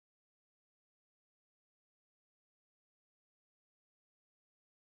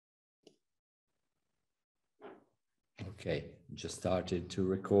Okay, just started to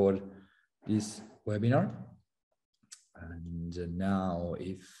record this webinar. And now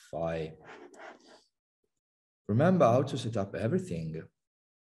if I remember how to set up everything,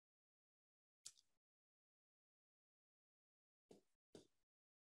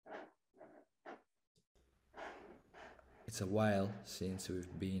 it's a while since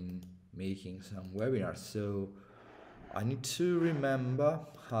we've been making some webinars, so I need to remember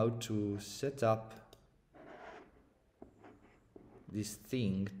how to set up this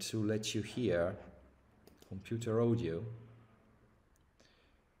thing to let you hear computer audio.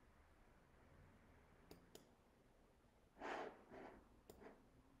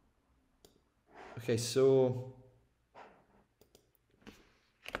 Okay, so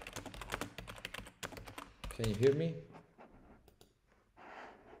can you hear me?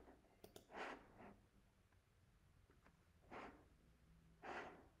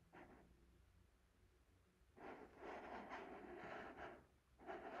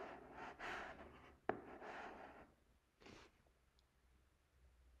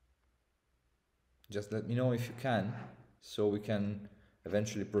 Just let me know if you can, so we can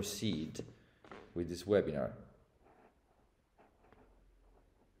eventually proceed with this webinar.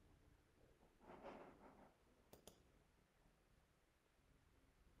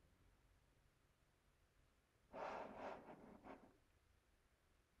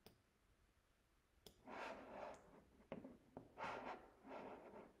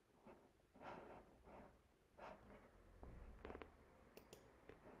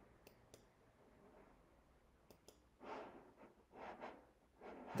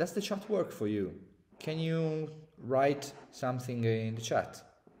 Does the chat work for you? Can you write something in the chat?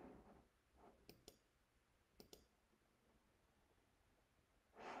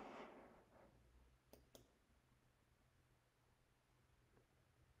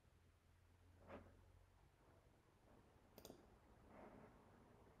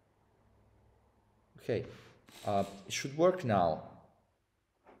 Okay, it should work now.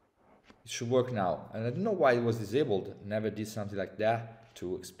 It should work now. And I don't know why it was disabled. Never did something like that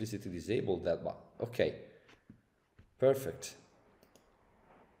to explicitly disable that one. Okay, perfect.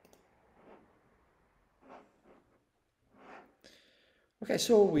 Okay,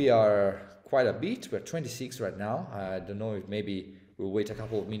 so we are quite a bit. We're 26 right now. I don't know if maybe we'll wait a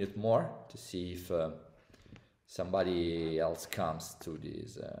couple of minutes more to see if somebody else comes to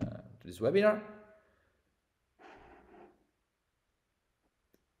this webinar.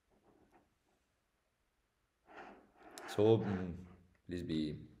 So please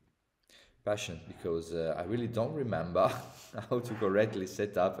be patient, because I really don't remember how to correctly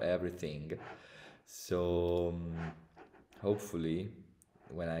set up everything. So hopefully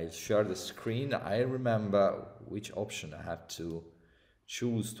when I share the screen, I remember which option I have to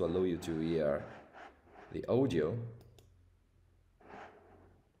choose to allow you to hear the audio.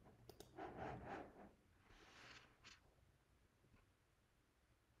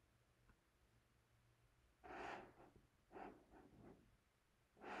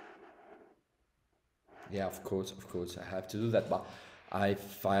 Yeah, of course, I have to do that. But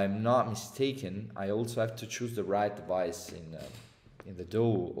if I'm not mistaken, I also have to choose the right device in the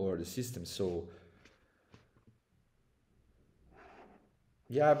DAW or the system. So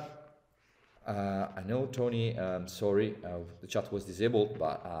yeah, I know, Tony. Sorry, the chat was disabled,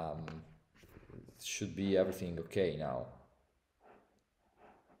 but it should be everything okay now.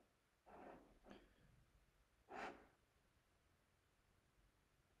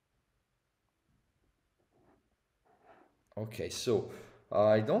 Okay, so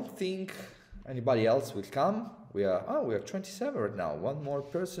I don't think anybody else will come. We are 27 right now. One more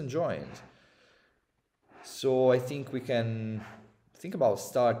person joined. So I think we can think about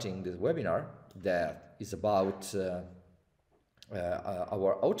starting this webinar that is about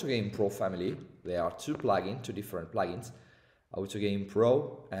our Autogain Pro family. There are two different plugins, Autogain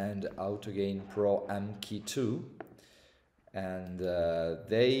Pro and Autogain Pro ProMK2, and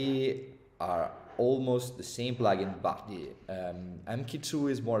they are almost the same plugin, but the MK2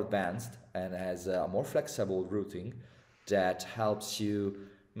 is more advanced and has a more flexible routing that helps you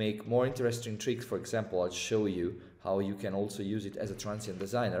make more interesting tricks. For example, I'll show you how you can also use it as a transient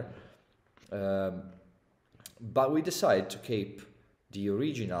designer. But we decided to keep the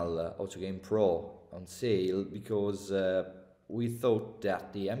original Autogain Pro on sale because we thought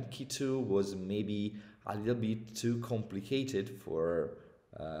that the MK2 was maybe a little bit too complicated for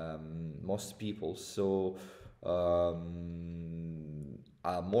most people. So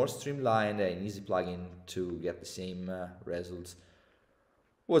a more streamlined and easy plugin to get the same results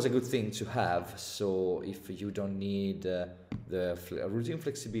was a good thing to have. So if you don't need the routine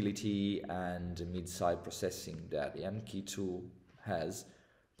flexibility and mid-side processing that the ProMK2 has,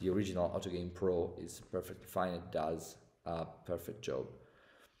 the original Autogain Pro is perfectly fine. It does a perfect job.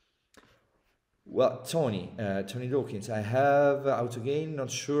 Well, Tony Dawkins, I have Autogain, not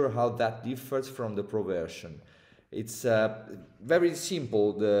sure how that differs from the Pro version. It's very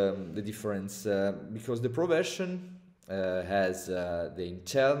simple, the difference, because the Pro version has the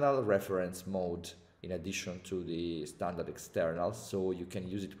internal reference mode in addition to the standard external, so you can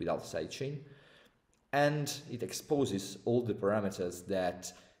use it without sidechain, and it exposes all the parameters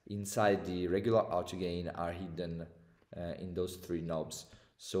that inside the regular Autogain are hidden in those three knobs.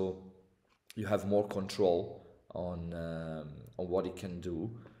 So you have more control on what it can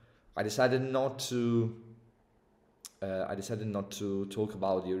do. I decided not to talk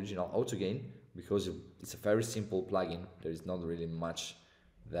about the original Autogain because it's a very simple plugin. There is not really much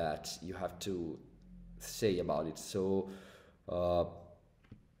that you have to say about it. So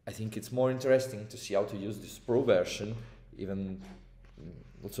I think it's more interesting to see how to use this Pro version, even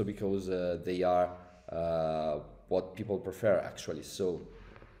also because they are what people prefer actually. So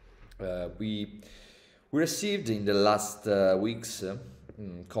we received in the last weeks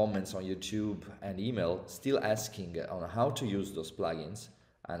comments on YouTube and email still asking on how to use those plugins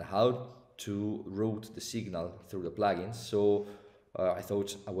and how to route the signal through the plugins. So I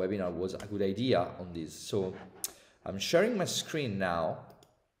thought a webinar was a good idea on this. So I'm sharing my screen now,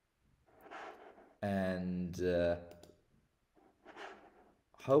 and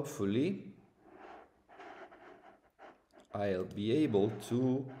hopefully I'll be able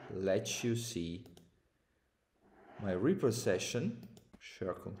to let you see my Reaper session.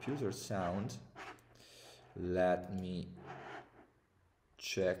 Share computer sound. Let me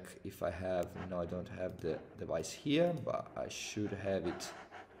check if I have, no, I don't have the device here, but I should have it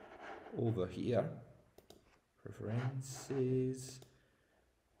over here. Preferences,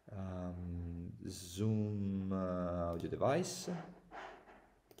 Zoom audio device.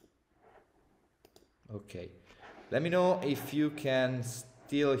 Okay, let me know if you can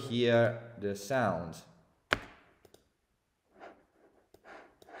still hear the sound.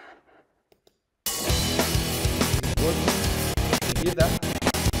 Can you hear that?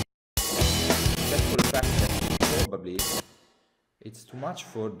 Except for the fact that probably it's too much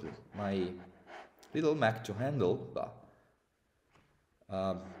for my little Mac to handle, but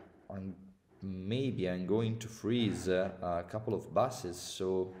maybe I'm going to freeze a couple of buses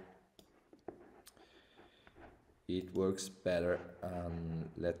so it works better.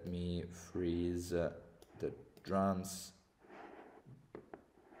 Let me freeze the drums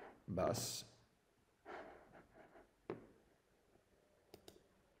bus.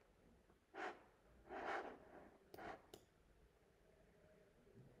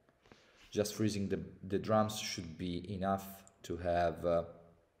 Just freezing the drums should be enough to have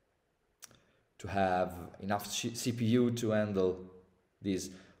enough CPU to handle this.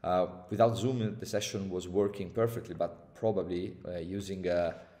 Without Zoom, the session was working perfectly, but probably using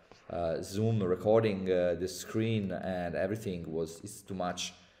Zoom, recording the screen and everything is too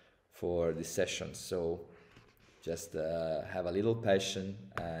much for this session. So just have a little patience,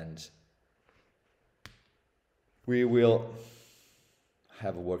 and we will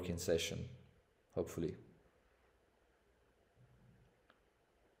have a working session, hopefully.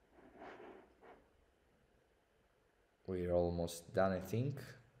 We're almost done, I think.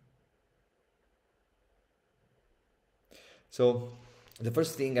 So the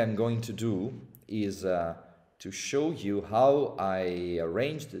first thing I'm going to do is to show you how I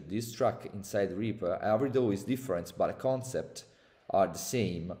arranged this track inside Reaper. Every DAW is different, but the concept are the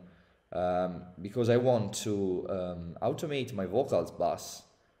same. Because I want to automate my vocals bus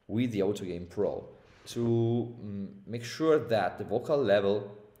with the Autogain Pro to make sure that the vocal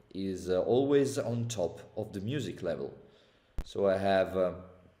level is always on top of the music level. So I have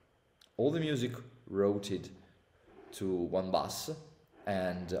all the music routed to one bus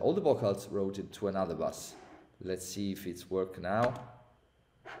and all the vocals routed to another bus. Let's see if it's working now.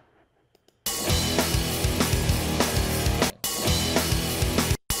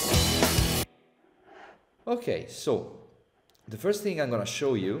 Okay, so the first thing I'm going to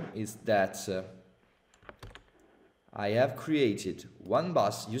show you is that I have created one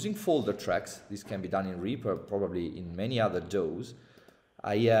bus using folder tracks. This can be done in Reaper, probably in many other DAWs.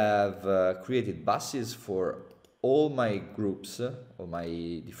 I have created buses for all my groups, all my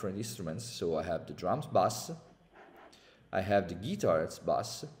different instruments. So I have the drums bus, I have the guitars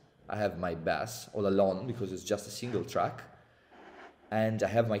bus, I have my bass all alone because it's just a single track, and I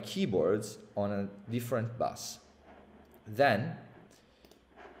have my keyboards on a different bus. Then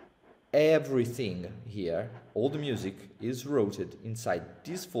everything here, all the music is routed inside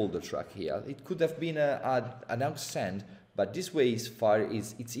this folder track here. It could have been an aux send, but this way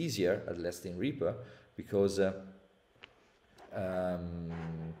it's easier, at least in Reaper, because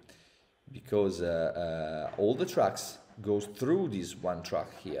all the tracks goes through this one track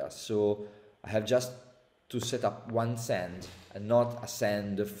here. So I have just to set up one send and not a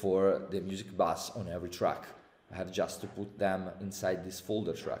send for the music bus on every track. I have just to put them inside this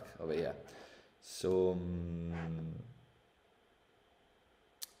folder track over here. So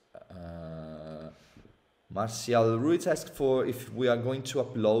Martial Ruiz asked for if we are going to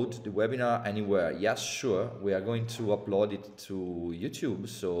upload the webinar anywhere. Yes, sure. We are going to upload it to YouTube,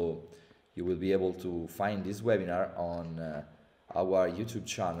 so you will be able to find this webinar on our YouTube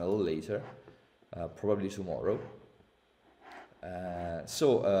channel later, probably tomorrow.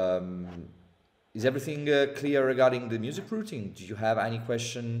 Is everything clear regarding the music routing? Do you have any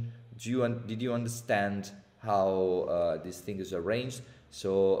question? Did you understand how this thing is arranged?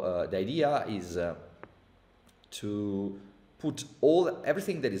 So the idea is to put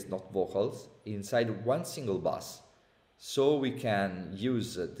everything that is not vocals inside one single bus, so we can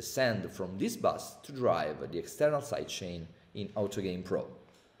use the send from this bus to drive the external sidechain in Autogain Pro.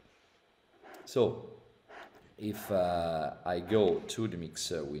 So if I go to the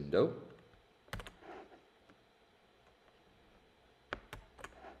mixer window,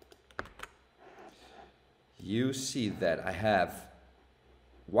 you see that I have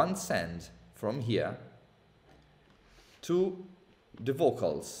one send from here to the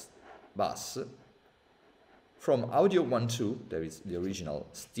vocals bus from audio 1.2, there is the original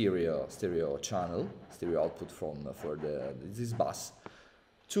stereo channel, stereo output for this bus,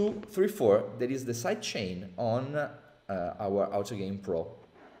 to 3.4, that is the sidechain on our Autogain Pro,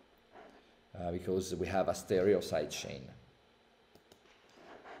 because we have a stereo sidechain.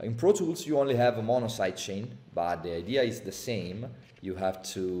 In Pro Tools you only have a mono sidechain, but the idea is the same. You have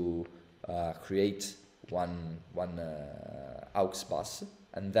to create one aux bus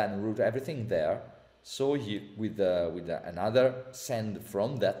and then route everything there. So you, with another send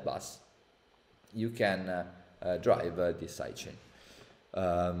from that bus, you can drive this sidechain.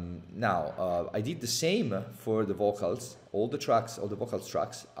 Now I did the same for the vocals. All the vocals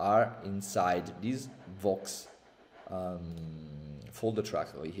tracks are inside this Vox folder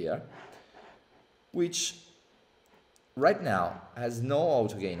track over here, which right now has no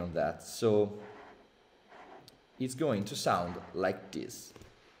auto gain on that, so it's going to sound like this.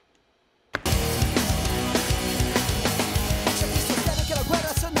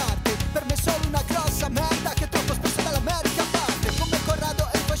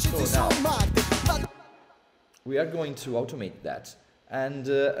 So now we are going to automate that, and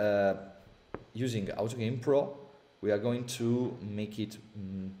using Autogain Pro we are going to make it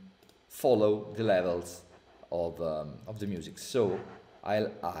follow the levels of the music. So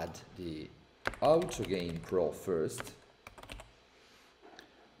I'll add the Autogain Pro first.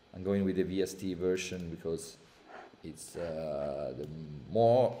 I'm going with the VST version because it's the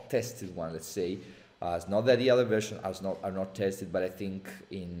more tested one, let's say. It's not that the other versions are not tested, but I think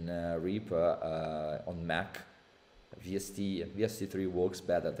in Reaper on Mac, VST3 works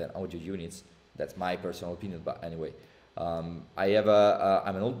better than audio units. That's my personal opinion, but anyway, I'm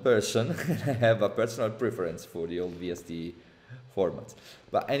an old person and I have a personal preference for the old VST formats.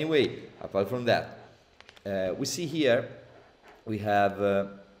 But anyway, apart from that, we see here we have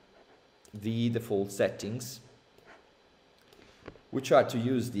the default settings, which are to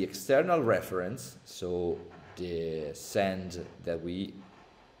use the external reference, so the send that we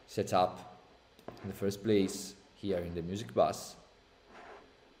set up in the first place here in the music bus.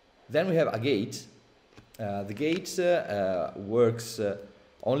 Then we have a gate. The gate works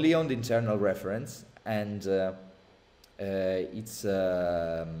only on the internal reference, and it's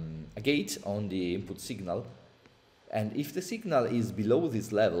a gate on the input signal. And if the signal is below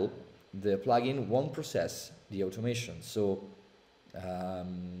this level, the plugin won't process the automation. So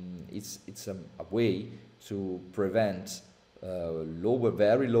it's a way to prevent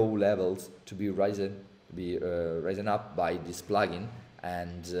very low levels to be risen up by this plugin,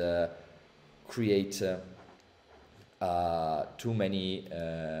 and create too many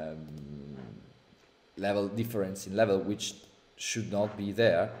level difference in level, which should not be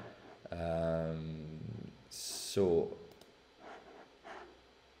there.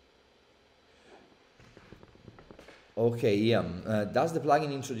 Okay, does the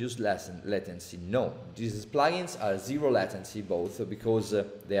plugin introduce latency? No, these plugins are zero latency both, because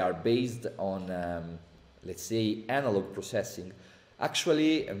they are based on let's say analog processing.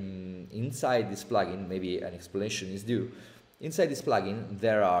 Actually, inside this plugin, maybe an explanation is due. Inside this plugin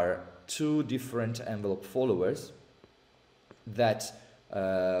there are two different envelope followers that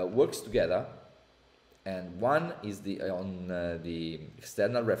works together, and one is on the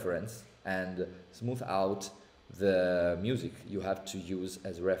external reference and smooth out the music you have to use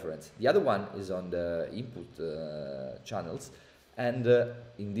as a reference. The other one is on the input channels, and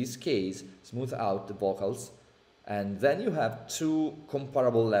in this case smooth out the vocals, and then you have two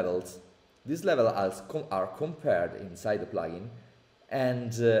comparable levels. These levels are compared inside the plugin,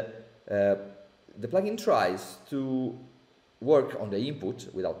 and the plugin tries to work on the input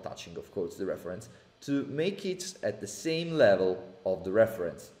without touching, of course, the reference, to make it at the same level of the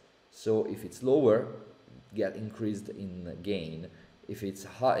reference. So if it's lower, it get increased in gain. If it's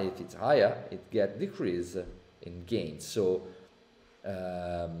higher, it get decreased in gain. So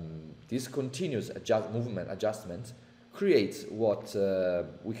this continuous movement adjustment creates what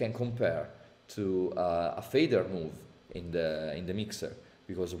we can compare to a fader move in the mixer,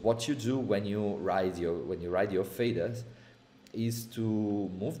 because what you do when you ride your faders is to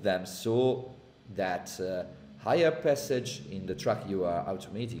move them so that higher passage in the track you are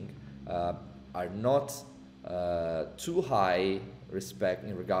automating are not too high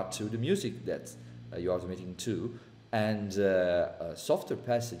in regard to the music that you're automating to, and softer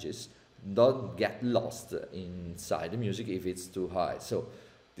passages don't get lost inside the music if it's too high. So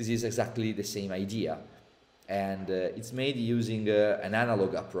this is exactly the same idea, and it's made using an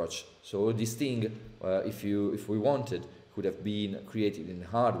analog approach. So this thing, if we wanted, could have been created in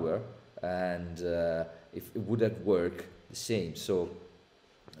hardware, and if it would have worked the same. So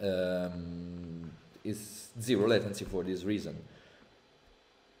it's zero latency for this reason.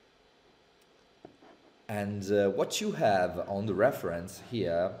 And what you have on the reference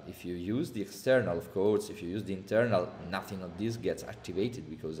here, if you use the external, of course, if you use the internal, nothing of this gets activated,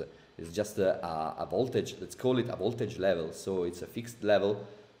 because it's just a voltage, let's call it a voltage level. So it's a fixed level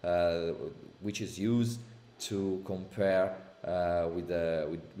which is used to compare with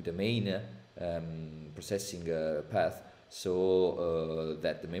the main processing path, so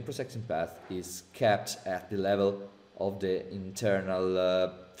that the main processing path is kept at the level of the internal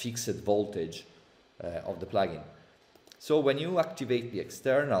fixed voltage of the plugin. So when you activate the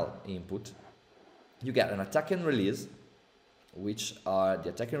external input, you get an attack and release, which are the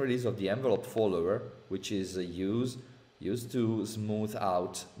attack and release of the envelope follower, which is used to smooth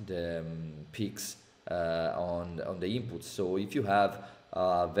out the peaks on the input. So if you have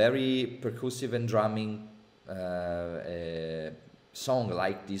a very percussive and drumming song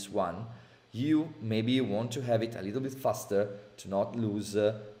like this one, you maybe want to have it a little bit faster to not lose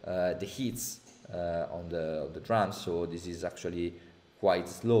the hits on the drums. So this is actually quite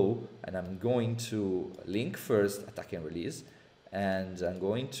slow, and I'm going to link first attack and release, and I'm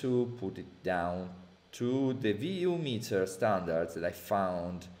going to put it down to the VU meter standards that I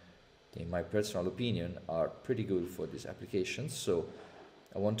found, in my personal opinion, are pretty good for this application. So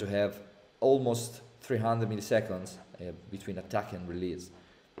I want to have almost 300 milliseconds between attack and release.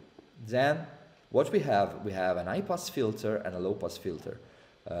 Then what we have an high pass filter and a low pass filter.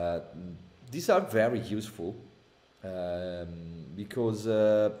 These are very useful because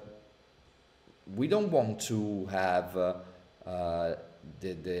we don't want to have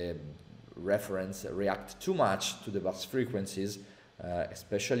the reference react too much to the bass frequencies,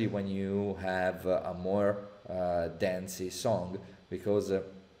 especially when you have a more dense song, because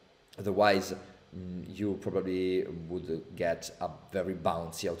otherwise you probably would get a very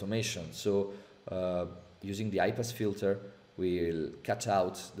bouncy automation. So using the high pass filter will cut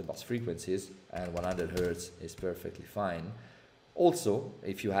out the bass frequencies, and 100 Hz is perfectly fine. Also,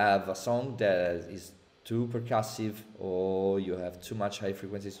 if you have a song that is too percussive or you have too much high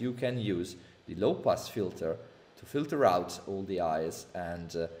frequencies, you can use the low pass filter to filter out all the highs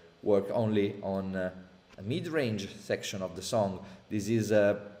and work only on a mid-range section of the song. This is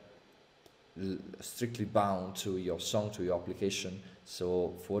strictly bound to your song, to your application.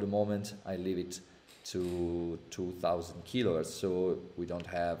 So for the moment I leave it to 2000 kilohertz, so we don't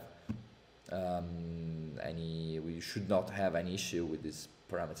have we should not have any issue with this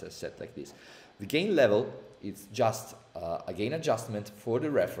parameter set like this. The gain level is just a gain adjustment for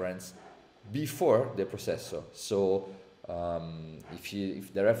the reference before the processor. So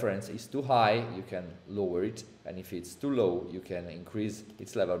if the reference is too high, you can lower it, and if it's too low, you can increase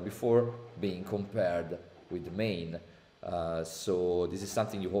its level before being compared with the main. So this is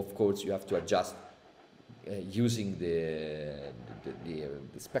something of course you have to adjust using the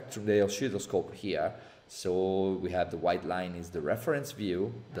spectrum, the oscilloscope here. So we have the white line is the reference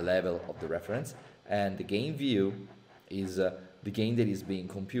view, the level of the reference, and the gain view is the gain that is being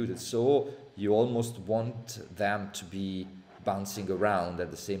computed. So you almost want them to be bouncing around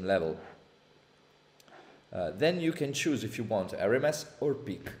at the same level. Then you can choose if you want RMS or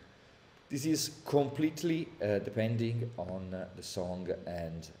peak. This is completely depending on the song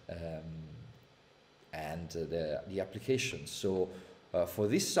and the application. So for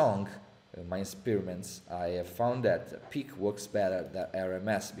this song, my experiments, I have found that peak works better than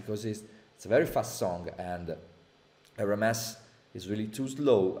RMS because it's a very fast song, and RMS is really too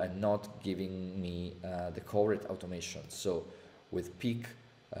slow and not giving me the correct automation. So with peak,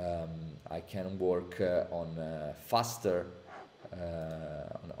 I can work on a faster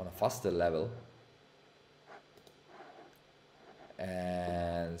level,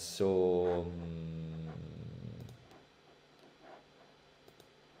 and so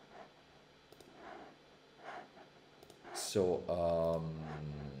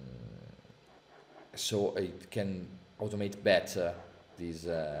so it can automate better this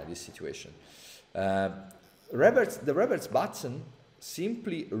situation. The reverse button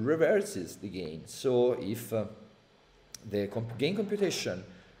simply reverses the gain. So if the gain computation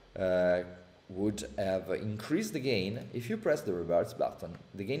would have increased the gain, if you press the reverse button,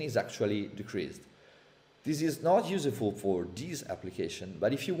 the gain is actually decreased. This is not useful for this application,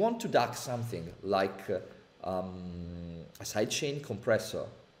 but if you want to duck something like a sidechain compressor,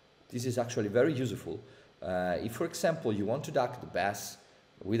 this is actually very useful. If, for example, you want to duck the bass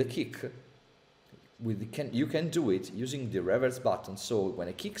with a kick, you can do it using the reverse button. So when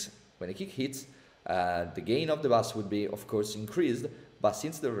a kick hits, the gain of the bass would be, of course, increased, but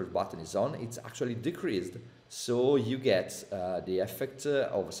since the reverse button is on, it's actually decreased. So you get the effect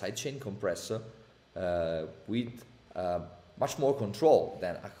of a sidechain compressor with much more control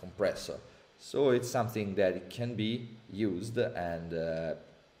than a compressor. So it's something that can be used, and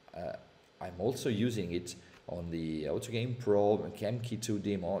I'm also using it on the Autogain ProMK2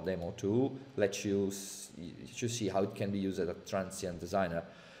 demo to let you see how it can be used as a transient designer.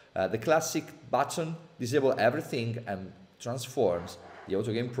 The classic button disables everything and transforms the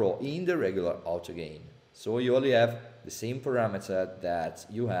Autogain Pro in the regular Autogain. So you only have the same parameter that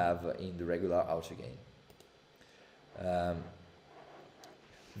you have in the regular Autogain.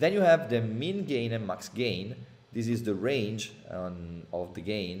 Then you have the min gain and max gain. This is the range of the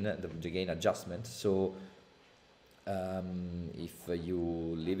gain, the gain adjustment. So if you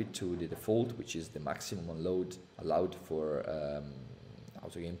leave it to the default, which is the maximum allowed for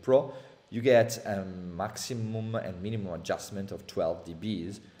Autogain Pro, you get a maximum and minimum adjustment of 12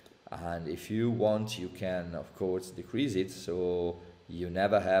 dBs. And if you want, you can, of course, decrease it, so you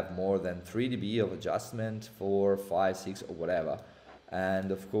never have more than 3 dB of adjustment, 4, 5, 6, or whatever.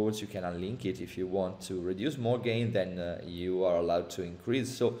 And of course, you can unlink it. If you want to reduce more gain, then you are allowed to increase.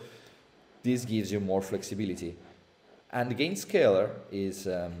 So this gives you more flexibility. And the gain scaler is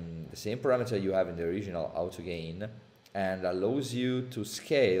the same parameter you have in the original Autogain, and allows you to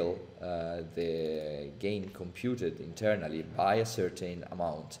scale the gain computed internally by a certain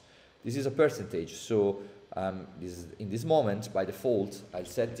amount. This is a percentage, so in this moment, by default, I'll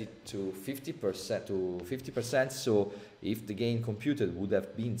set it to 50%. So if the gain computed would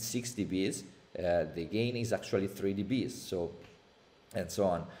have been 6 dBs, the gain is actually 3 dBs, so, and so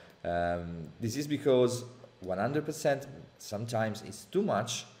on. This is because 100% sometimes is too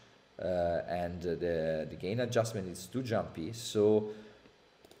much, and the gain adjustment is too jumpy, so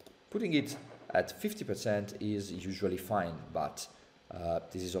putting it at 50% is usually fine, but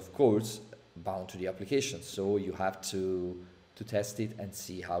this is of course bound to the application, so you have to test it and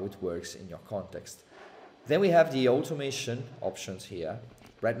see how it works in your context. Then we have the automation options here.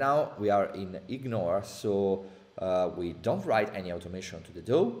 Right now we are in ignore, so we don't write any automation to the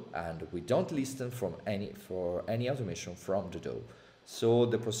DAW, and we don't listen for any automation from the DAW. So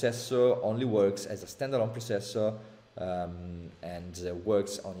the processor only works as a standalone processor and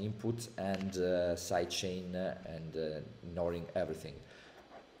works on input and sidechain and ignoring everything.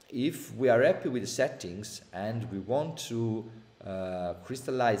 If we are happy with the settings and we want to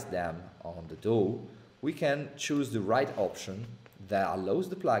crystallize them on the DAW, we can choose the right option that allows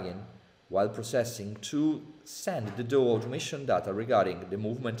the plugin, while processing, to send the DAW automation data regarding the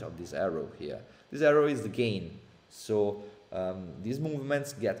movement of this arrow here. This arrow is the gain, so these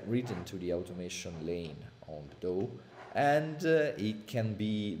movements get written to the automation lane on the DAW, and it can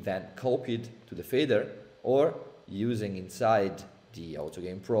be then copied to the fader, or using inside the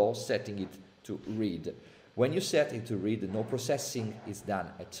Autogain Pro, setting it to read. When you set it to read, no processing is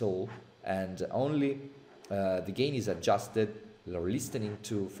done at all, and only the gain is adjusted, listening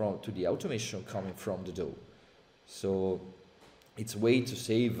to the automation coming from the DAW. So it's a way to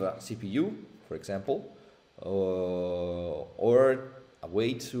save CPU, for example, or a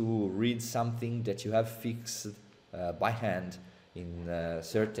way to read something that you have fixed by hand in a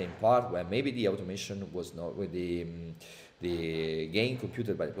certain part where maybe the automation was not, with the gain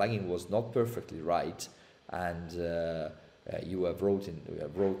computed by the plugin was not perfectly right, and you have wrote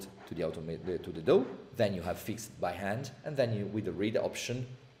to the DAW, then you have fixed by hand, and then you, with the read option,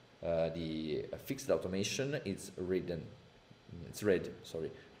 the fixed automation is read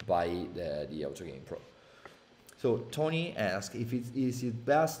by the Autogain Pro. So Tony asks if is it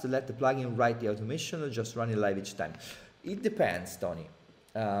best to let the plugin write the automation or just run it live each time. It depends, Tony,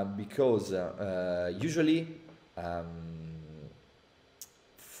 because usually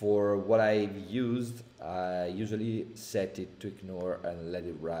for what I've used, I usually set it to ignore and let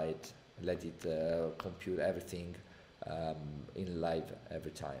it write, let it compute everything in live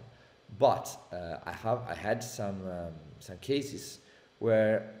every time. But I had some cases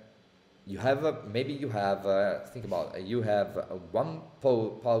where you have maybe you have think about you have one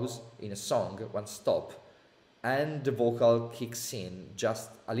pause in a song, one stop, and the vocal kicks in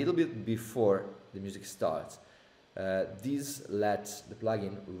just a little bit before the music starts. This lets the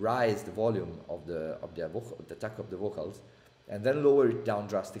plugin rise the volume of the attack of the vocals, and then lower it down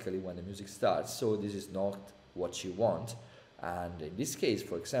drastically when the music starts. So this is not what you want. And in this case,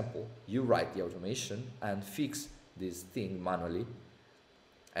 for example, you write the automation and fix this thing manually,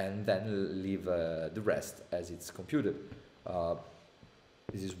 and then leave the rest as it's computed.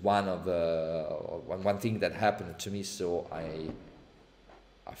 This is one of one thing that happened to me, so I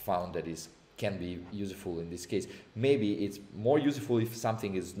found that it can be useful in this case. Maybe it's more useful if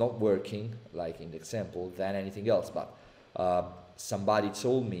something is not working, like in the example, than anything else. But somebody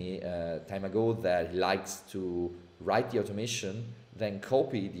told me time ago that he likes to write the automation, then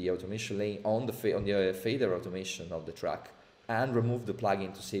copy the automation lane on the fader automation of the track, and remove the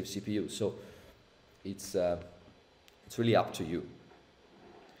plugin to save CPU. So it's really up to you.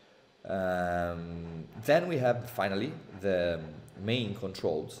 Then we have finally the main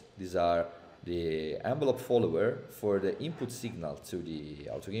controls. These are the envelope follower for the input signal to the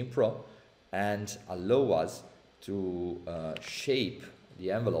Autogain Pro, and allow us to shape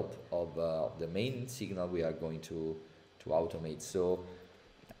the envelope of the main signal we are going to automate. So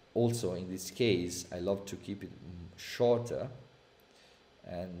also in this case, I love to keep it shorter,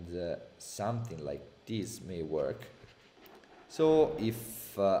 and something like this may work. So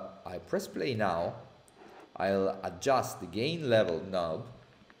if I press play now, I'll adjust the gain level knob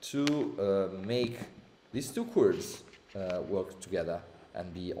to make these two chords work together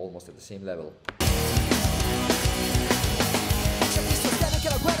and be almost at the same level. C'è chi sostiene che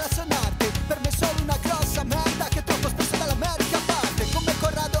la guerra sia un'arte, per me è solo una grossa merda che troppo spesso dall'America parte, come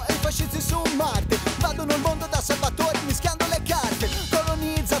Corrado e i fascisti su Marte, invadono il mondo da salvatori mischiando le carte,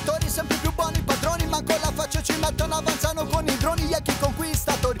 colonizzatori sempre più buoni padroni, manco la faccia ci mettono, avanzano con i droni e chi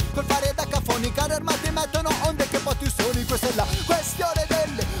conquistatori, col fare da cafoni, carri armati mettono onde che poi tu suoni, questa è la questione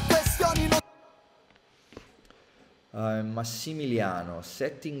delle questioni non... Massimiliano,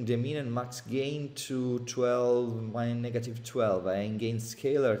 setting the min and max gain to 12 minus -12 and gain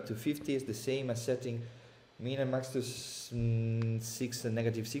scalar to 50 is the same as setting min and max to 6 and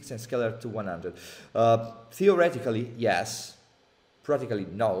 -6 and scalar to 100. Theoretically, yes. Practically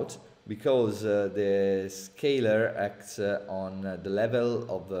not, because the scalar acts on the level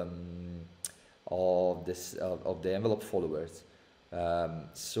of the envelope followers.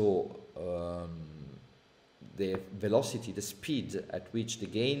 The velocity, the speed at which the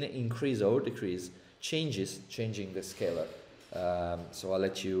gain increase or decrease changes, changing the scalar. So I'll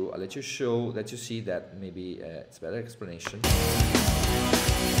let you see that maybe it's a better explanation.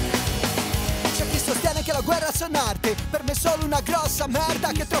 C'è chi sostiene che la guerra sia un'arte, per me è solo una grossa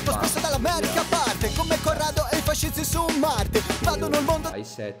merda che troppo spesso dall'America parte, come Corrado e i fascisti su Marte, invadono il mondo. I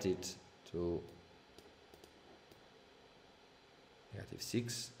set it to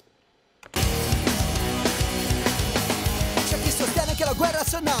 -6. C'è chi sostiene che la guerra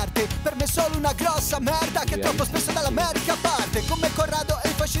sia un'arte, per me è solo una grossa merda che troppo spesso dall'America parte, come Corrado e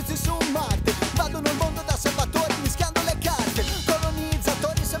i fascisti su Marte, invadono il mondo da salvatori mischiando le carte,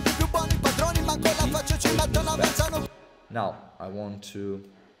 colonizzatori sempre più buoni padroni, manco la faccia ci mettono, avanzano. Now I want to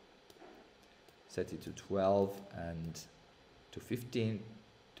set it to 12 and to 15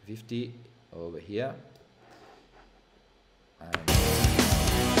 to 50 over here.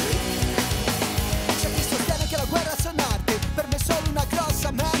 C'è chi sostiene che la guerra sia un'arte, per me è solo una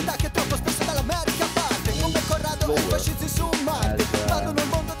grossa merda che troppo spesso dall'America parte, come Corrado e i fascisti su Marte, invadono il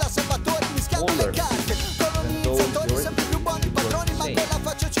mondo da salvatori mischiando le carte, colonizzatori sempre più buoni padroni, manco la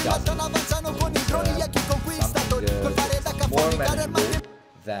faccia ci mettono, avanzano con i droni e chi conquistatori, col fare da cafoni, carri armati.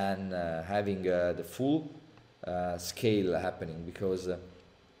 Than having the full scale happening, because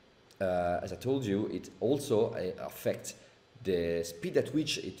as I told you, it also affects the speed at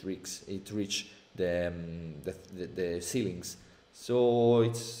which it reach the ceilings. So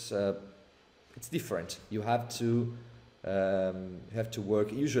it's different. You have to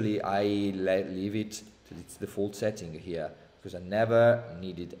work. Usually I leave it to its default setting here because I never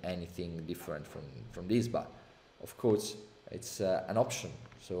needed anything different from this, but of course it's an option.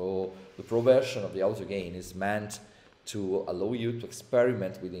 So the Pro version of the Autogain is meant to allow you to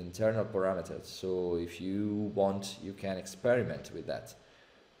experiment with the internal parameters. So if you want, you can experiment with that.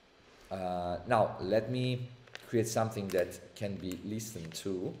 Now let me create something that can be listened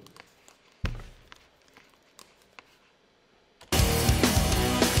to.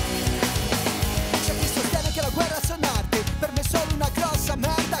 C'è chi sostiene che la guerra sia un'arte, per me è solo una grossa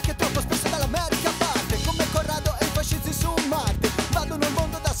merda che troppo spesso dall'America parte. Come Corrado e i fascisti su Marte, vado nel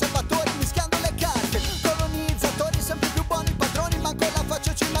mondo da salvatori mischiando le carte. Colonizzatori sempre più buoni padroni, ma con la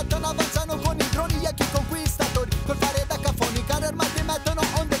faccia ci mettono, avanzano con i droni. E chi conquistatori, col fare da cafoni, carri armati mettono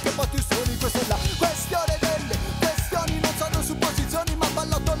onde che poi tu suoni. Questa è la questione delle questioni, non sono supposizioni, ma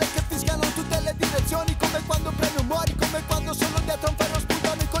pallottole che fischiano in tutte le direzioni. Come quando premi o muori, come quando sono dietro un ferro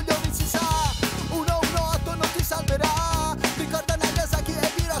sputano i coglioni, si sa. 118 non ti salverà, ricorda Nagasaki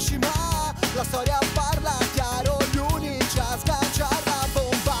e Hiroshima. La storia parla chiaro, gli unici a sganciare la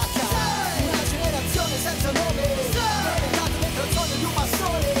bomba chiara. Una generazione senza nome, delegato dentro il sogno di un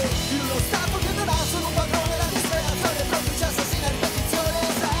massone. In uno stato che non ha solo un padrone, la disperazione, provincia assassina e ripetizione.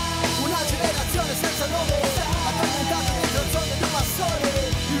 Una generazione senza nome, addormentato dentro il sogno di un massone.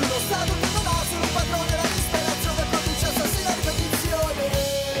 In uno stato che non ha solo un padrone, la disperazione, provincia assassina e ripetizione.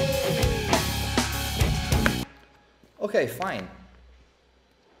 Okay, fine.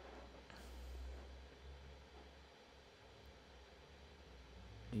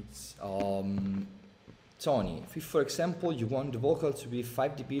 It's Tony, if for example you want the vocal to be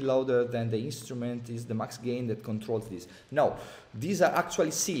 5 dB louder than the instrument, is the max gain that controls this? No, these are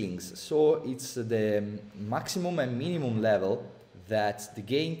actually ceilings, so it's the maximum and minimum level that the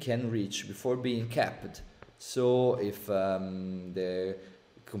gain can reach before being capped. So if the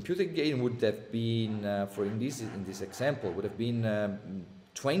computed gain would have been, in this example, would have been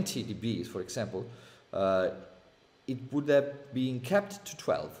 20 dBs, for example, it would have been capped to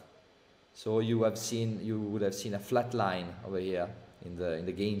 12. So you would have seen a flat line over here in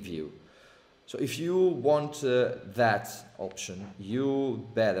the gain view. So if you want that option, you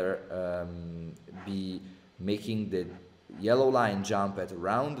better be making the yellow line jump at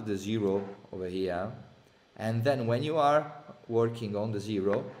around the 0 over here, and then when you are working on the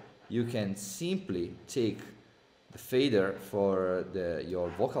 0, you can simply take the fader for your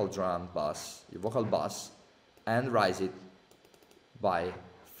vocal bus, and raise it by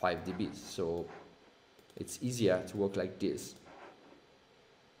 5 dBs. So it's easier to work like this.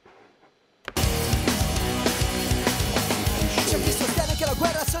 C'è chi sostiene che la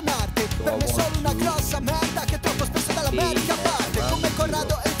guerra sia un'arte, per me è solo una grossa merda che troppo spesso dall'America parte. Come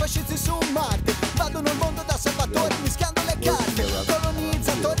Corrado e i fascisti su Marte, vado nel mondo da salvatori mischiando le carte.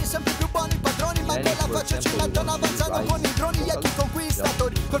 Colonizzatori sempre più buoni padroni, ma con la faccia ci mettono, avanzano con i droni. E chi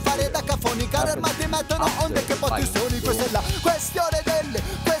conquistatori, col fare da cafoni, carri armati mettono onde che poi tu suoni. Questa è la questione delle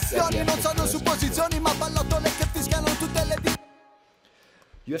questioni, non sono supposizioni, ma pallottole che fischiano in tutte le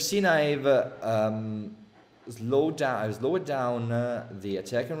You have seen I've slowed down the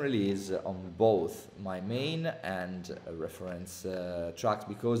attack and release on both my main and reference tracks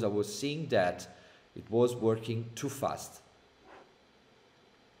because I was seeing that it was working too fast.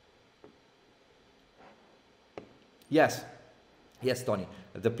 Yes, Tony.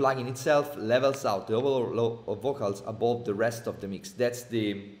 The plugin itself levels out the overall of vocals above the rest of the mix. That's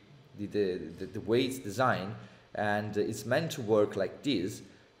the way it's designed, and it's meant to work like this.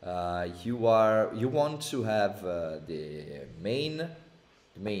 You want to have the main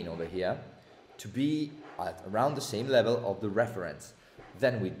over here to be at around the same level of the reference.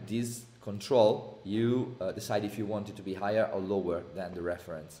 Then with this control, you decide if you want it to be higher or lower than the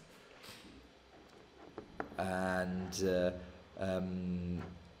reference. And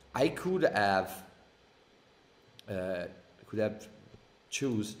I could have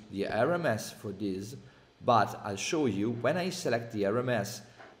choose the RMS for this, but I'll show you when I select the RMS.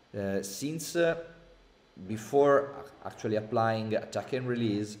 Since before actually applying attack and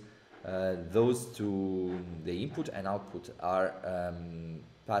release, those two, the input and output, are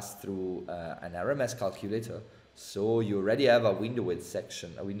passed through an RMS calculator. So you already have a window width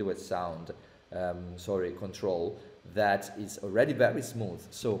section, a window width sound, control that is already very smooth.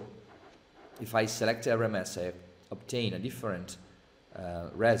 So if I select RMS, I obtain a different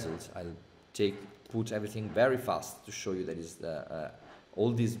result. I'll put everything very fast to show you that is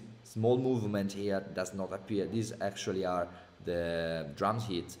all this small movement here does not appear. These actually are the drum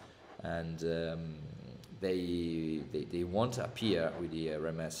hit, and they won't appear with the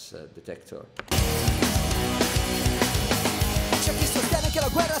RMS detector. C'è chi sostiene che la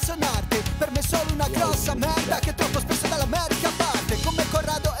guerra sia un'arte, per me è solo una grossa merda che troppo spesso dall'America parte, come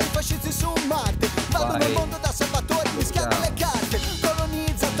Corrado e i fascisti su Marte. Vado nel mondo da salvatori mischiando le carte,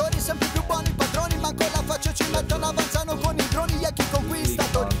 colonizzatori sempre più buoni padroni, ma con la faccia ci mettono, avanzano con i droni e chi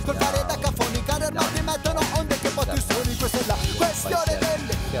conquistatori, col fare da cafoni, carri armati mettono onde che poi tu suoni. Questa è la questione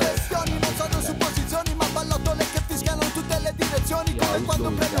delle questioni, non sono supposizioni ma ballottole che fischiano in tutte le direzioni, come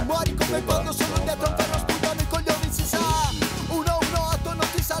quando premi o muori, come quando sono dietro un ferro sputano i coglioni, si sa.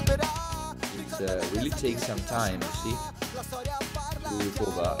 It really takes some time, you see, to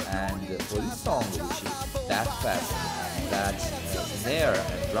recover, and for this song, which is that fast, that snare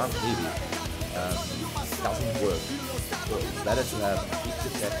and drum heavy, doesn't work. So it's better to have a peak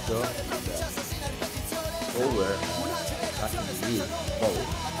detector, over, attacking the lead, both.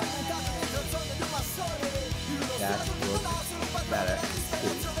 That works better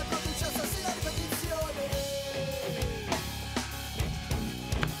too.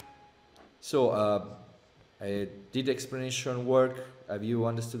 So, did the explanation work? Have you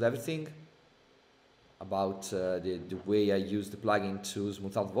understood everything about the way I use the plugin to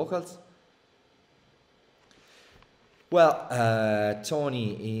smooth out vocals? Well,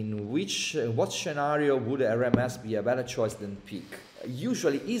 Tony, in what scenario would RMS be a better choice than peak?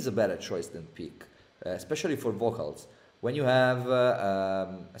 Usually is a better choice than peak, especially for vocals. When you have a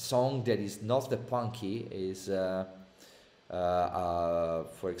song that is not that punky, is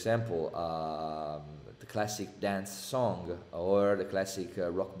for example, the classic dance song or the classic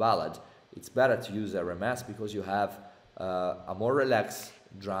rock ballad, it's better to use RMS because you have a more relaxed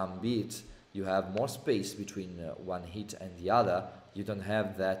drum beat, you have more space between one hit and the other, you don't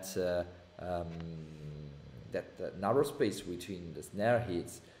have that, narrow space between the snare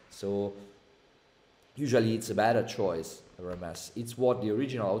hits, so usually it's a better choice, RMS. It's what the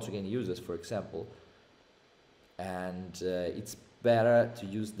original Autogain uses, for example, and it's better to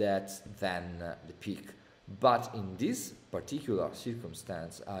use that than the peak. But in this particular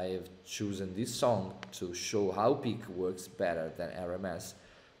circumstance, I have chosen this song to show how peak works better than RMS.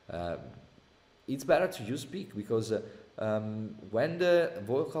 It's better to use peak because when the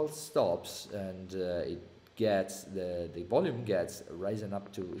vocal stops and it gets the volume gets risen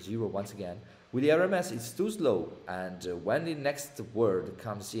up to 0 once again, with the RMS it's too slow, and when the next word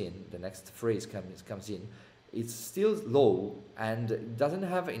comes in, the next phrase comes in, it's still low and doesn't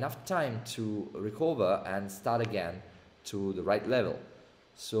have enough time to recover and start again to the right level.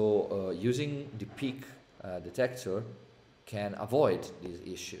 So using the peak detector can avoid this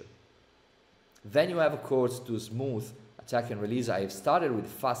issue. Then you have, of course, to smooth attack and release. I have started with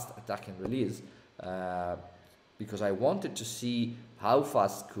fast attack and release because I wanted to see how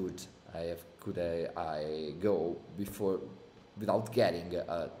fast could I go without getting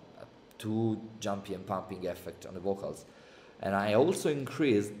a too jumpy and pumping effect on the vocals. And I also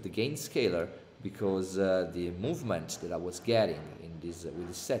increased the gain scaler because the movement that I was getting in this with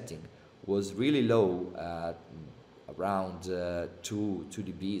this setting was really low, around 2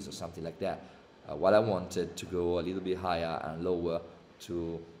 dBs or something like that, while I wanted to go a little bit higher and lower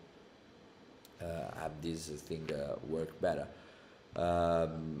to have this thing work better.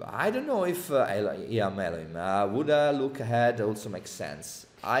 I don't know if Meloim, would a look ahead also make sense?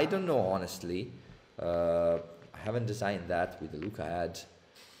 I don't know, honestly. I haven't designed that with the look ahead,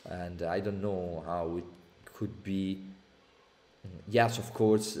 and I don't know how it could be. Yes, of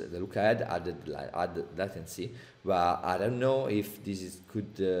course, the look ahead added latency, but I don't know if this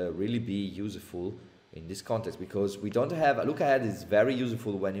could really be useful in this context, because we don't have a look ahead. Is very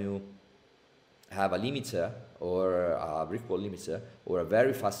useful when you have a limiter or a brick wall limiter or a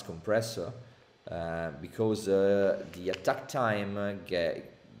very fast compressor, because the attack time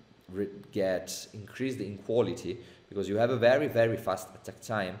gets increased in quality. Because you have a very, very fast attack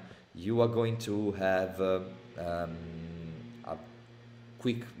time, you are going to have a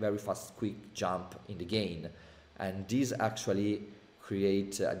very fast jump in the gain, and this actually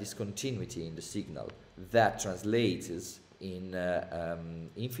creates a discontinuity in the signal that translates in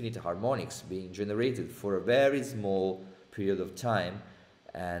infinite harmonics being generated for a very small period of time,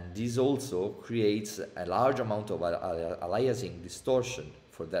 and this also creates a large amount of aliasing distortion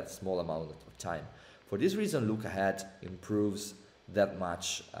for that small amount of time. For this reason, look ahead improves that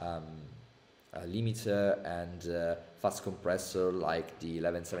much a limiter and fast compressor like the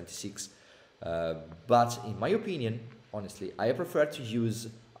 1176, but in my opinion, honestly, I prefer to use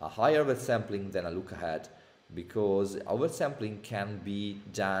a higher sampling than a look ahead, because oversampling can be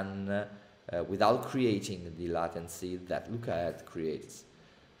done without creating the latency that lookahead creates.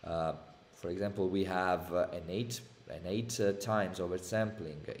 For example, we have an eight times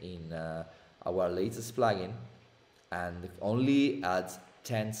oversampling in our latest plugin, and only adds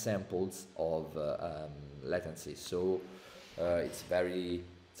 10 samples of latency. So it's a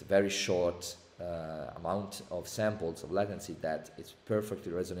very short amount of samples of latency that is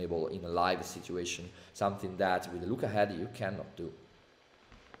perfectly reasonable in a live situation, something that with a look ahead you cannot do.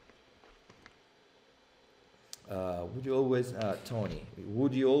 Would you always, Tony,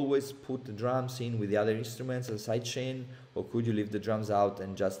 would you always put the drums in with the other instruments as sidechain, or could you leave the drums out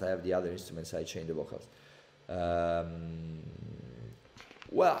and just have the other instruments sidechain the vocals?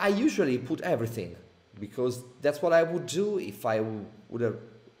 Well, I usually put everything, because that's what I would do if I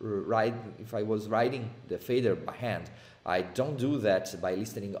was writing the fader by hand. I don't do that by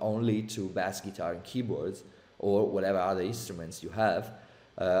listening only to bass guitar and keyboards or whatever other instruments you have.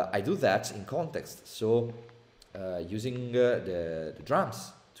 I do that in context, so using the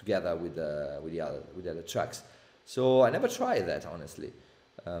drums together with the other tracks. So I never try that, honestly,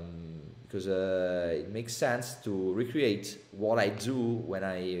 because it makes sense to recreate what I do when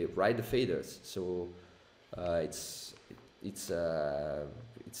I write the faders. So it's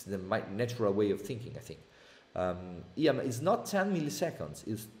my natural way of thinking, I think. Yeah, it's not 10 milliseconds,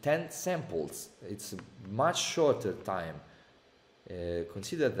 it's 10 samples. It's a much shorter time.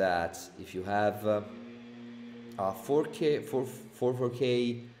 Consider that if you have a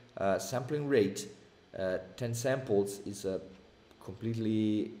 4K sampling rate, 10 samples is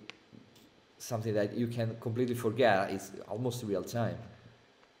completely something that you can completely forget. It's almost real time.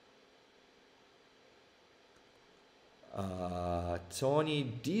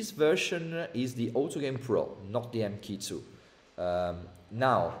 Tony, this version is the Autogain Pro, not the MK2.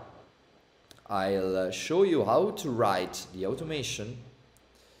 Now, I'll show you how to write the automation,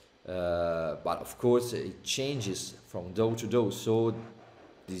 but of course it changes from DAW to DAW, so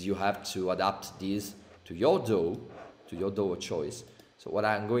you have to adapt this to your DAW of choice. So what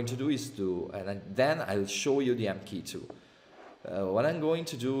I'm going to do is and then I'll show you the MK2. What I'm going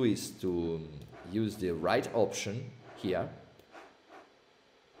to do is to use the write option here.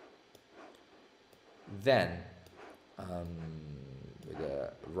 Then with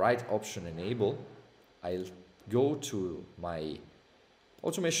the write option enable, I'll go to my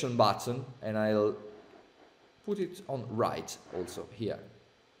automation button and I'll put it on write also here.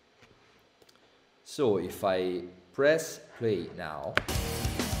 So if I press play now,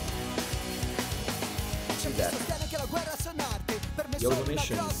 see that the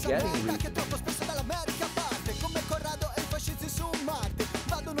automation is getting written.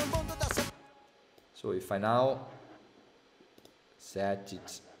 So if I now set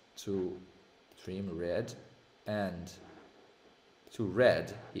it to trim red and to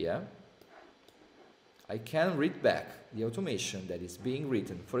red here, I can read back the automation that is being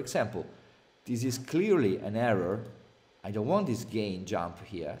written. For example, this is clearly an error. I don't want this gain jump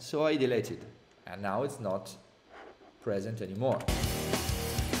here, so I delete it. And now it's not present anymore.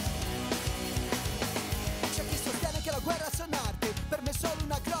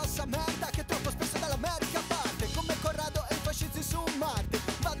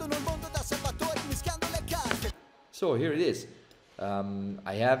 So here it is.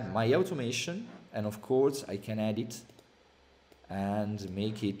 I have my automation, and of course I can edit and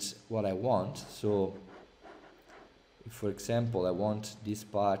make it what I want. So if, for example, I want this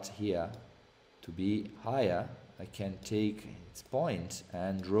part here to be higher, I can take its point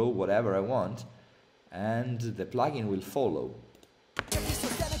and draw whatever I want, and the plugin will follow.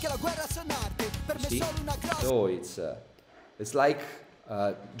 See? So it's like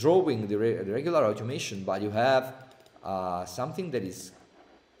drawing the regular automation, but you have something that is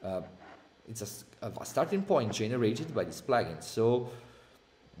it's a starting point generated by this plugin. So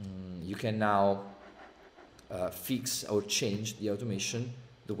you can now fix or change the automation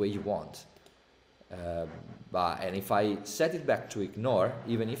the way you want. And if I set it back to ignore,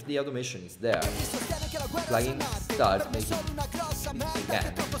 even if the automation is there, the plugin starts making it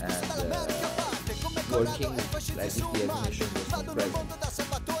again and working as if the automation was not present.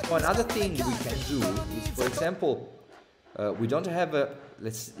 So another thing we can do is, for example, we don't have a,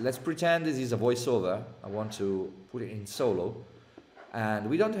 let's pretend this is a voiceover. I want to put it in solo, and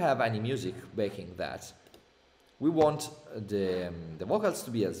we don't have any music backing that. We want the vocals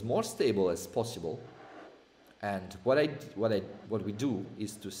to be as more stable as possible, and what we do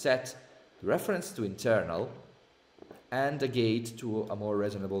is to set the reference to internal and the gate to a more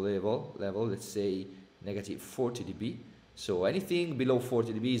reasonable level, let's say -40 dB. So anything below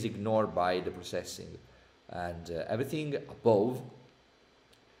 40 dB is ignored by the processing. and everything above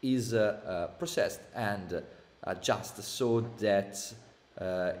is processed and adjusted so that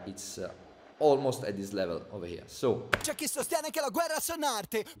it's almost at this level over here. So c'è chi sostiene che la guerra sia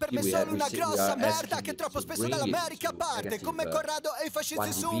un'arte, per me è we solo una we grossa are merda asking che it troppo to spesso bring it dall'America to parte, negative come Corrado e i fascisti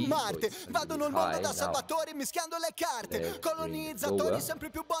 1 su dB, so Marte, it's a little vadono bit il mondo high. da Now salvatori mischiando le carte, let's bring it colonizzatori lower. sempre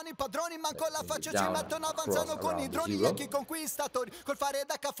più buoni padroni, ma con la Let's bring it faccia ci down, mettono, across avanzano con i around droni, gli zero. echi conquistatori, col fare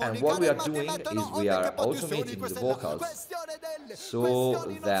da cafoni, And what we are matti doing mettono is we onde are che poti usoni, automating the questa è la vocals questione delle so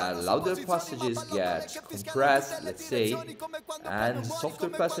questioni, non that sono louder supposizioni, ma passages pallottole get che fischiano in compressed, tutte le let's say, direzioni, come quando poi and non muori, softer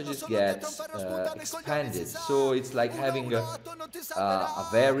come quando passages sono get dietro un ferro spuntano i coglioni, si expanded. sa. So it's like having a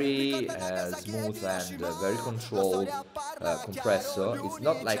very smooth and very controlled compressor. It's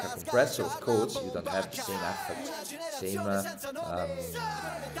not like a compressor, of course. You don't have the same effect, same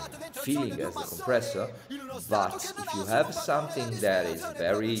feeling as the compressor. But if you have something that is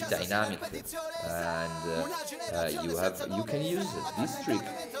very dynamic and you can use this trick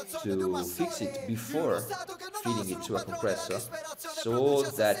to fix it before feeding it to a compressor, so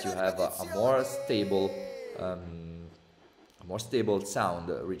that you have a more stable sound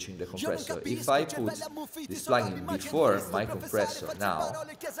reaching the compressor. If I put this plugin before my compressor now,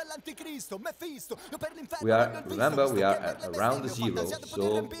 remember we are at around 0,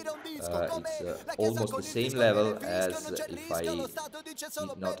 so it's almost the same level as if I did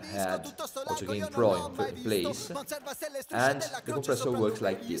not have Autogain Pro in place, and the compressor works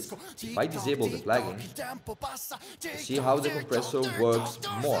like this. If I disable the plugin, see how the compressor works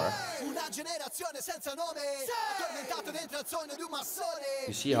more.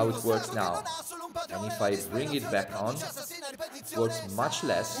 You see how it works now, and if I bring it back on, it works much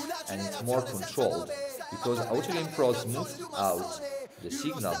less and it's more controlled, because Autogain Pro smooths out the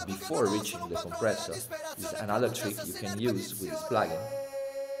signal before reaching the compressor. This is another trick you can use with this plugin.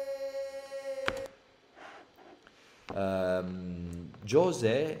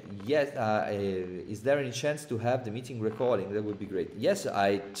 Jose, yes, is there any chance to have the meeting recording? That would be great. Yes,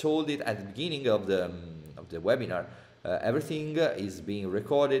 I told it at the beginning of the webinar. Everything is being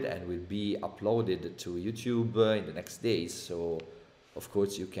recorded and will be uploaded to YouTube in the next days, so of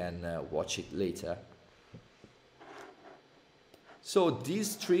course you can watch it later. So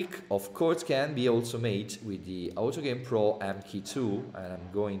this trick of course can be also made with the Autogain Pro ProMK2, and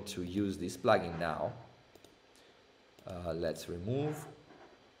I'm going to use this plugin now. Let's remove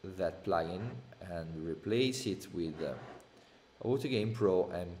that plugin and replace it with Autogain Pro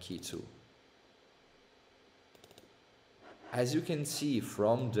ProMK2. As you can see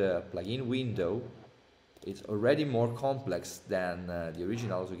from the plugin window, it's already more complex than the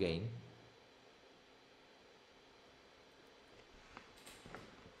original Autogain.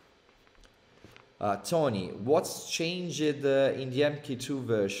 Tony, what's changed in the MK2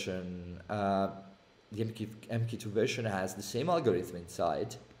 version? The MK2 version has the same algorithm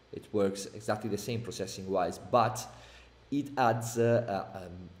inside. It works exactly the same processing-wise, but it adds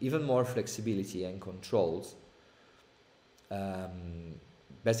even more flexibility and controls.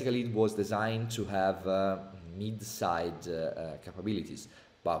 Basically, it was designed to have mid-side capabilities,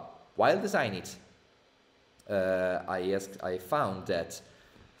 but while designing it, I found that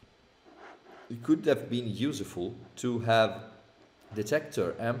it could have been useful to have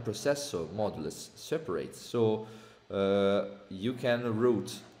detector and processor modules separate, so you can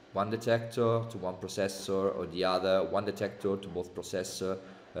route one detector to one processor, or the other one detector to both processor,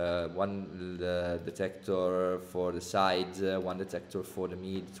 one detector for the side, one detector for the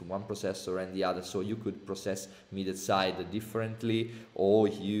mid to one processor and the other, so you could process mid and side differently, or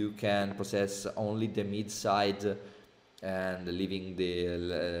you can process only the mid side and leaving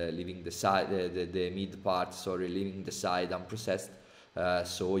the side, the mid part, sorry, leaving the side unprocessed,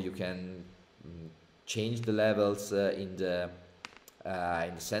 so you can change the levels in the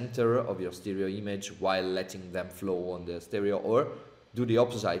center of your stereo image while letting them flow on the stereo, or do the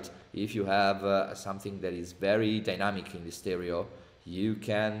opposite. If you have something that is very dynamic in the stereo, you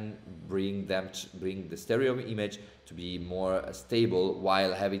can bring the stereo image to be more stable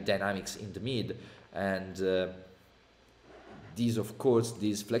while having dynamics in the mid, and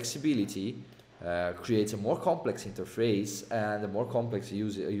this flexibility creates a more complex interface and a more complex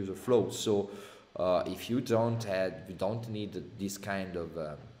user flow. So if you don't need this kind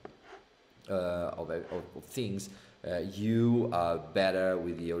of things, you are better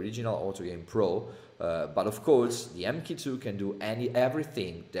with the original Autogain Pro, but of course the MK2 can do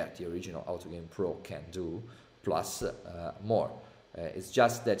everything that the original Autogain Pro can do, plus more. It's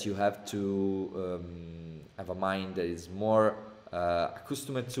just that you have to have a mind that is more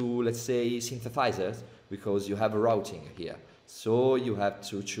accustomed to, let's say, synthesizers, because you have a routing here. So you have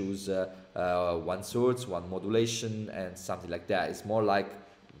to choose one source, one modulation, and something like that. It's more like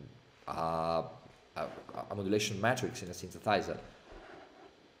a modulation matrix in a synthesizer.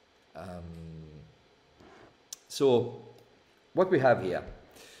 So what we have here,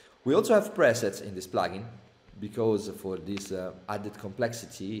 we also have presets in this plugin, because for this added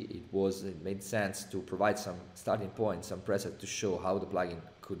complexity, it made sense to provide some starting points, some presets to show how the plugin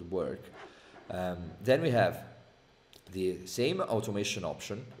could work. Then we have the same automation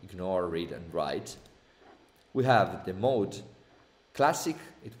option, ignore, read, and write. We have the mode classic.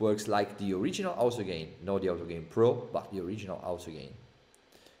 It works like the original Autogain, not the Autogain Pro, but the original Autogain.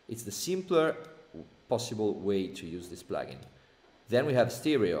 It's the simpler possible way to use this plugin. Then we have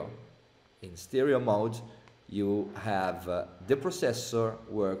stereo. In stereo mode, you have the processor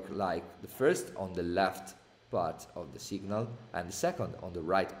work like the first on the left part of the signal and the second on the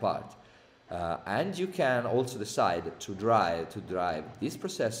right part. And you can also decide to drive this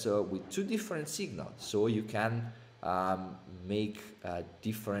processor with two different signals, so you can make a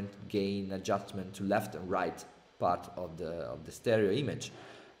different gain adjustment to left and right part of the stereo image.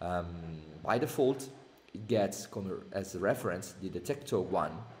 By default, it gets as a reference the detector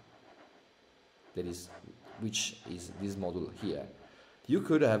 1, which is this module here. You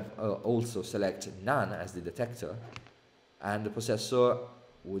could have also select none as the detector, and the processor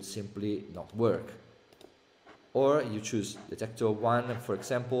would simply not work. Or you choose detector 1, for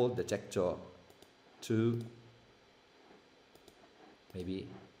example, detector 2, maybe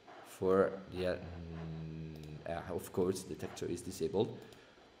for the of course detector is disabled.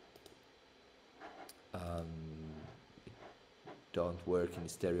 Don't work in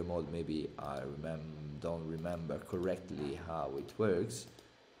stereo mode. Maybe I don't remember correctly how it works.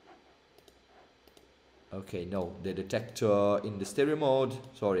 Okay, no, the detector in the stereo mode,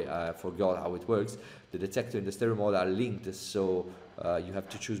 sorry, I forgot how it works. The detector in the stereo mode are linked, so you have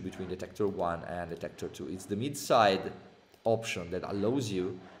to choose between detector 1 and detector 2. It's the mid-side option that allows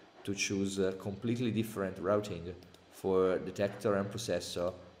you to choose a completely different routing for detector and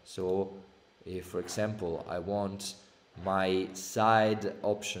processor. So if, for example, I want my side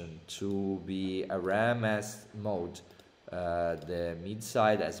option to be a RMS mode, the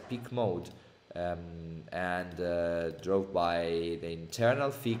mid-side as peak mode, and drove by the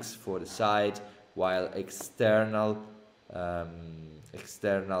internal fix for the side, while external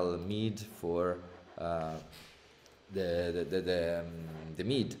mid for the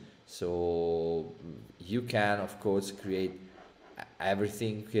mid. So you can of course create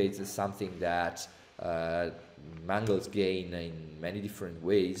everything, creates something that mangles gain in many different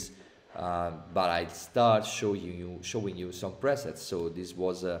ways, but I start showing you some presets. So this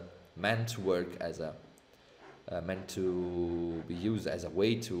was meant to work as meant to be used as a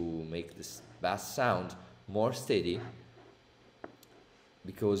way to make this bass sound more steady,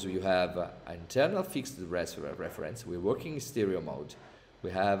 because you have an internal fixed reference. We're working in stereo mode.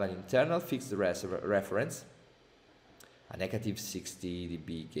 We have an internal fixed reference, a negative 60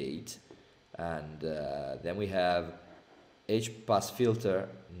 dB gate, and then we have H-pass filter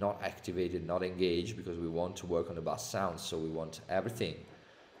not activated, not engaged, because we want to work on the bass sound, so we want everything.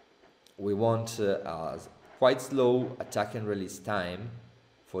 We want quite slow attack and release time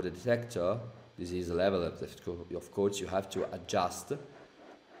for the detector. This is a level that of course you have to adjust.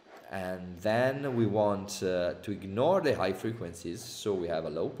 And then we want to ignore the high frequencies, so we have a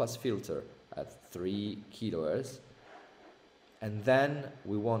low pass filter at 3 kHz. And then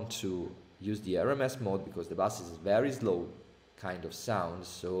we want to use the RMS mode, because the bass is very slow kind of sound,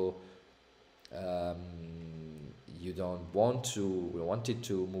 so you don't want to, we want it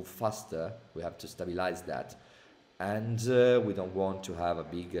to move faster, we have to stabilize that. And we don't want to have a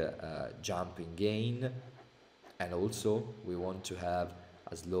big jump in gain, and also we want to have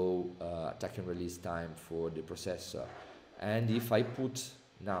a slow attack and release time for the processor. And if I put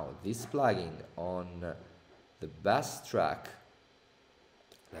now this plugin on the bass track,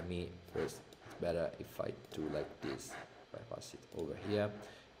 let me first, it's better if I do like this, if I pass it over here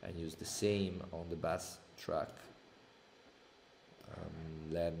and use the same on the bass track.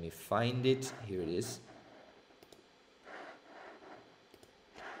 Let me find it, here it is.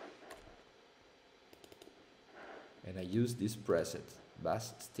 And I use this preset,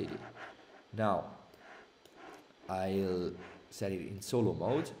 bass steady. Now I'll set it in solo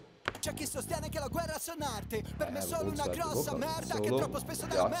mode. C'è chi sostiene che la guerra sia un'arte, per me è solo una grossa merda che troppo spesso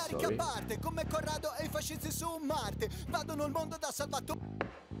dall'America parte, come Corrado e i fascisti su Marte, invadono il mondo da Salvatore.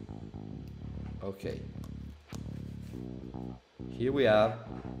 Okay, here we have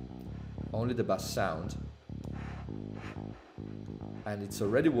only the bass sound, and it's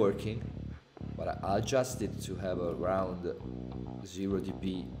already working. but I adjust it to have around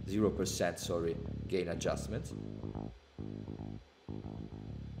 0%, sorry, gain adjustment,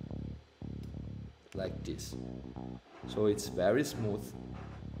 like this. So it's very smooth.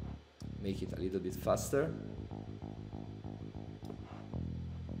 Make it a little bit faster.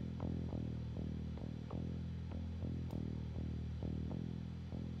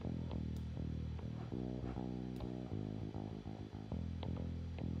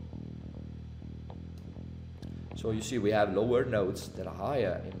 So you see we have lower notes that are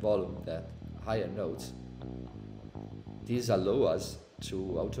higher in volume than higher notes. These allow us to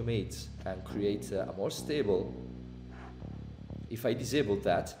automate and create a more stable. If I disable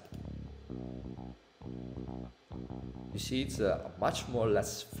that, you see it's a much more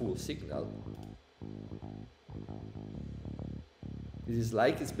less full signal. This is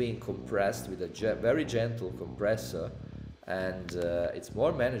like it's being compressed with a very gentle compressor, and it's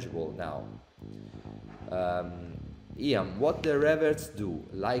more manageable now. Ian, what the reverts do,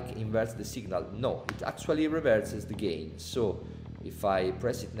 like inverts the signal? No, it actually reverses the gain. So if I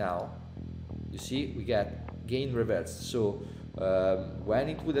press it now, you see we get gain reversed. So when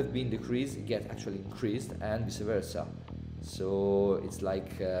it would have been decreased, it gets actually increased, and vice versa. So it's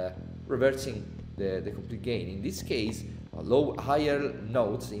like reversing the complete gain. In this case, higher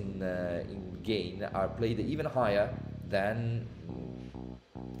notes in gain are played even higher than.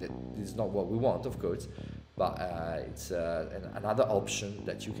 This is not what we want, of course, but it's another option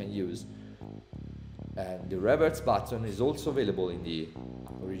that you can use. And the reverse button is also available in the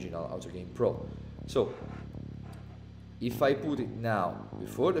original Autogain Pro. So if I put it now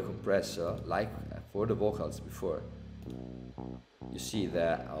before the compressor, like for the vocals before, you see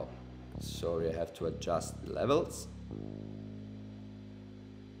that, oh, sorry, I have to adjust the levels.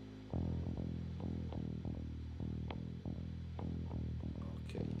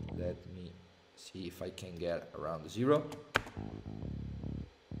 Okay, let me see if I can get around 0.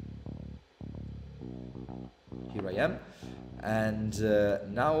 Here I am, and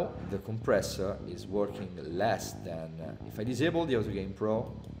now the compressor is working less than, if I disable the Autogain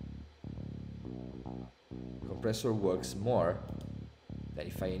Pro, the compressor works more than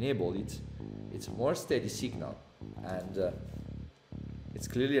if I enable it. It's a more steady signal, and it's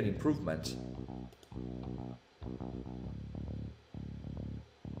clearly an improvement.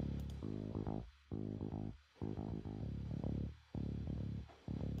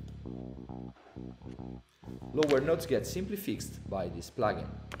 Lower notes get simply fixed by this plugin.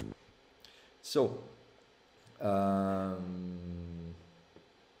 So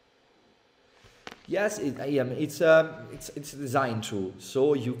yes, it's a design tool.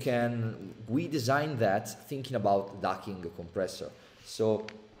 So we designed that thinking about ducking a compressor. So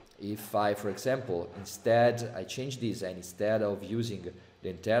if I, for example, instead I change this, and instead of using the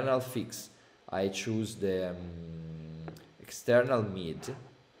internal fix, I choose the external mid.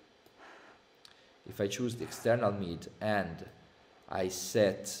 If I choose the external mid and I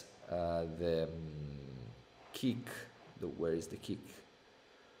set the kick, where is the kick?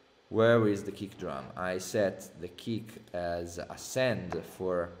 Where is the kick drum? I set the kick as a send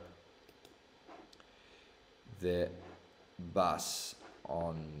for the bass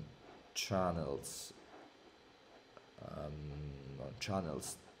on channels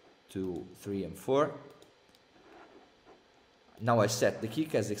 2, 3, and 4. Now I set the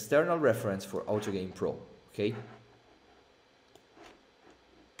kick as external reference for Autogain Pro, okay?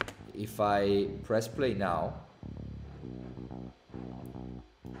 If I press play now,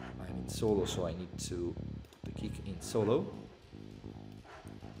 I'm in solo, so I need to the kick in solo.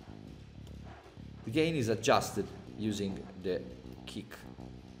 The gain is adjusted using the kick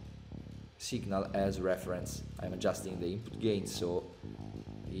signal as reference. I'm adjusting the input gain so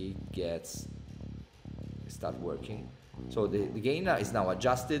it start working. So the gain is now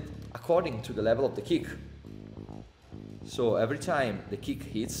adjusted according to the level of the kick. So every time the kick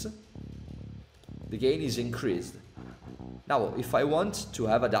hits, the gain is increased. Now, if I want to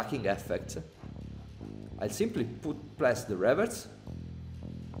have a ducking effect, I'll simply press the reverse,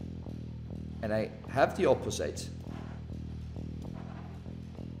 and I have the opposite.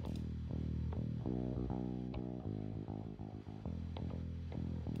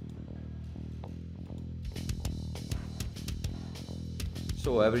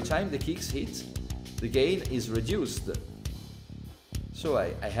 So every time the kicks hit, the gain is reduced. So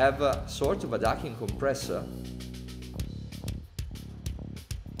I have a sort of a ducking compressor.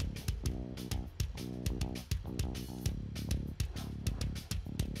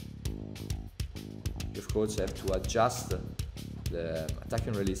 You of course have to adjust the attack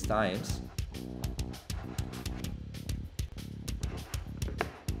and release times.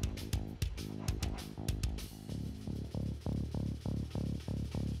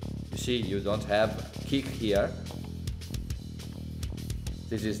 see you don't have kick here.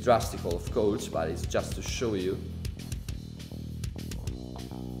 This is drastic, of course, but it's just to show you.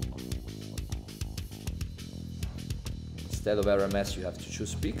 Instead of RMS, you have to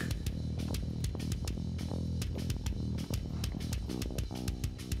choose pick.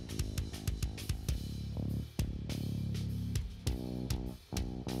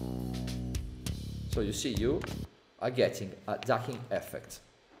 So you see, you are getting a ducking effect.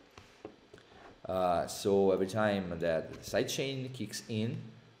 So every time that the sidechain kicks in,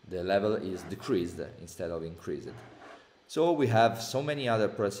 the level is decreased instead of increased. So we have so many other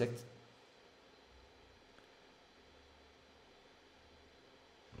presets.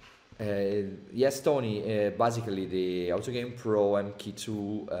 Yes, Tony, basically the Autogain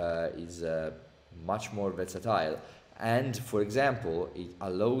ProMK2 is much more versatile, and for example, it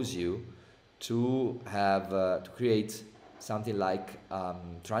allows you to have to create something like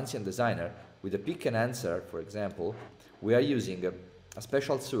transient designer with a pick and answer. For example, we are using a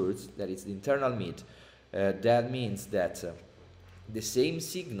special source that is the internal mid. That means that the same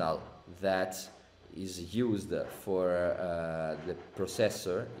signal that is used for the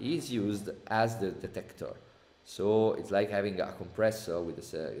processor is used as the detector. So it's like having a compressor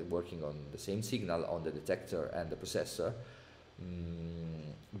with working on the same signal on the detector and the processor.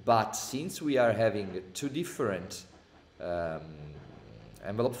 But since we are having two different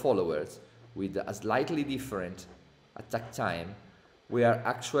envelope followers with a slightly different attack time, we are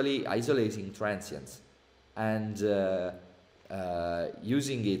actually isolating transients and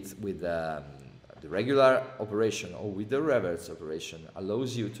using it with the regular operation or with the reverse operation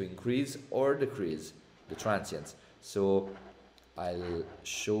allows you to increase or decrease the transients. So I'll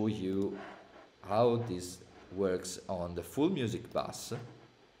show you how this works on the full music bus.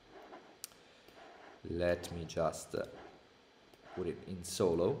 Let me just put it in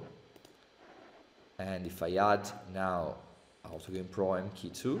solo, and if I add now Autogain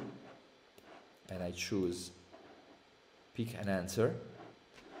ProMK2 and I choose pick and answer,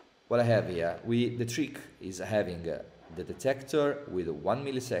 what I have here, the trick is having the detector with 1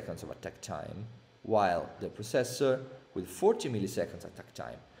 milliseconds of attack time while the processor with 40 milliseconds attack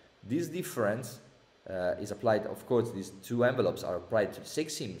time. This difference is applied, of course, these two envelopes are applied to the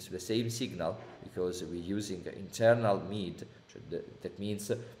same signal because we're using internal mid. That means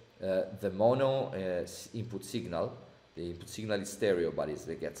the mono input signal. The input signal is stereo, but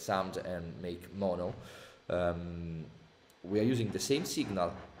they get sound and make mono. We are using the same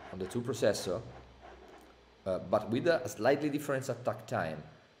signal on the two processor, but with a slightly different attack time.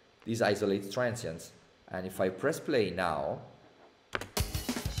 This isolates transients, and if I press play now,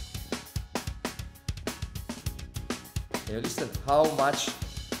 you listen how much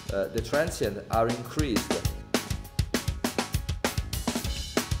the transients are increased.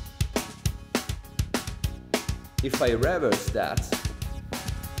 If I reverse that,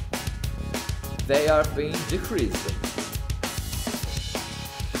 they are being decreased.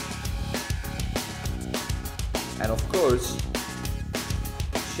 And of course,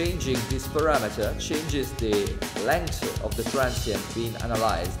 changing this parameter changes the length of the transient being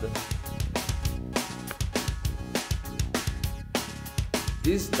analyzed.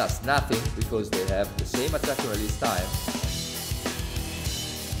 This does nothing because they have the same attack and release time.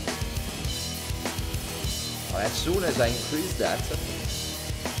 And as soon as I increase that,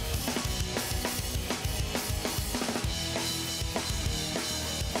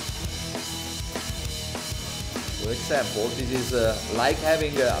 for example, this is like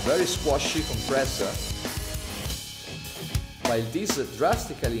having a very squashy compressor, while this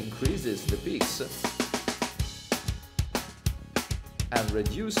drastically increases the peaks and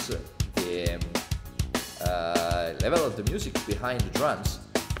reduces the level of the music behind the drums.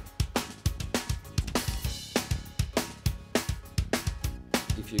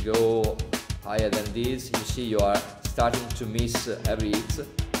 If you go higher than this, you see you are starting to miss every hit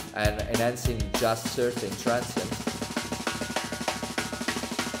and enhancing just certain transients.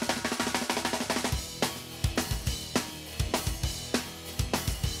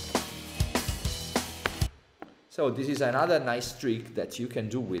 So this is another nice trick that you can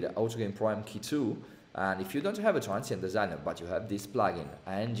do with Autogain ProMK2. And if you don't have a transient designer, but you have this plugin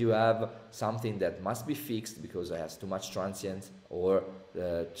and you have something that must be fixed because it has too much transient or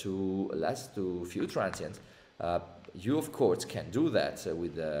too few transients, you of course can do that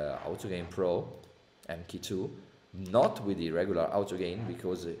with the Autogain Pro MK2, not with the regular Autogain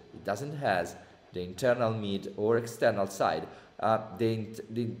because it doesn't have the internal mid or external side. The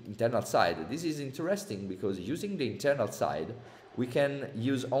internal side, this is interesting because using the internal side we can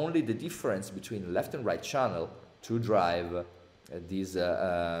use only the difference between left and right channel to drive this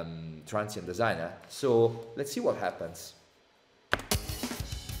transient designer. So let's see what happens.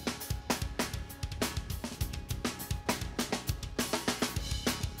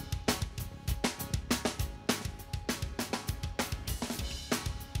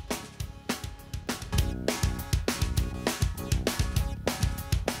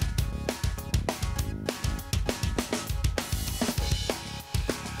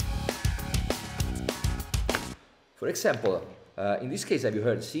 For example, in this case, have you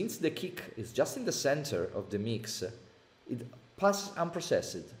heard, since the kick is just in the center of the mix, it passes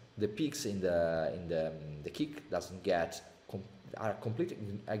unprocessed. The peaks in the kick doesn't get, are completely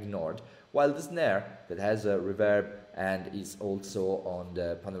ignored, while the snare that has a reverb and is also on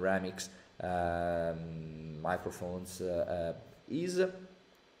the panoramics microphones is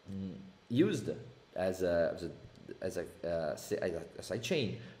used as a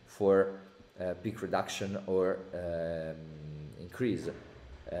sidechain for peak reduction or increase.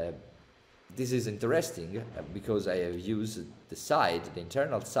 This is interesting because I have used the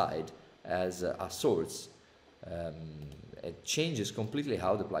internal side, as a source. It changes completely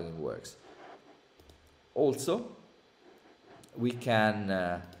how the plugin works. Also, we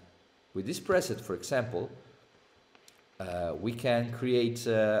can, with this preset, for example, we can create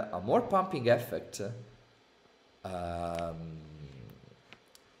a more pumping effect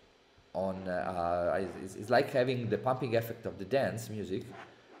it's like having the pumping effect of the dance music,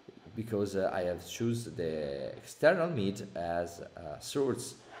 because I have chosen the external mid as a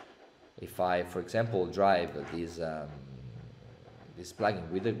source. If I, for example, drive this plugin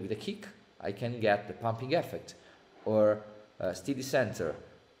with a kick, I can get the pumping effect or steady center.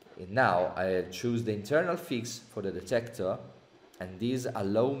 And now I choose the internal fix for the detector, and these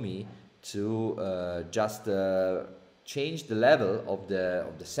allow me to just change the level of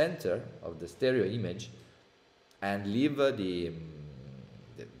the center of the stereo image and leave the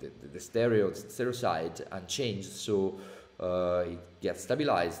stereo side unchanged, so it gets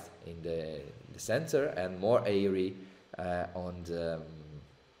stabilized in the center and more airy on the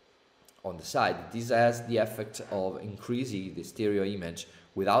side. This has the effect of increasing the stereo image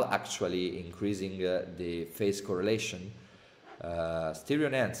without actually increasing the phase correlation. Stereo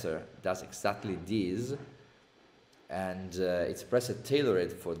enhancer does exactly this, and it's preset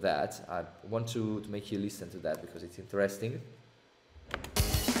tailored for that. I want to make you listen to that because it's interesting.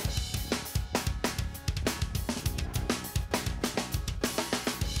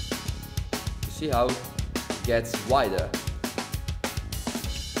 You see how it gets wider.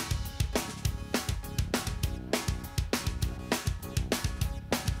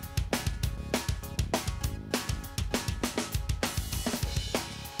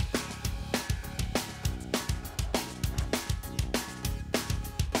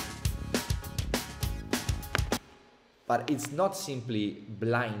 But it's not simply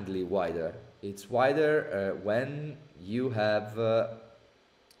blindly wider. It's wider when you have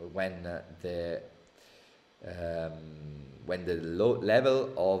when the low level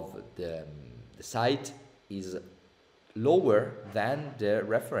of the site is lower than the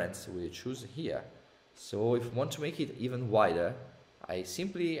reference we choose here. So if you want to make it even wider, I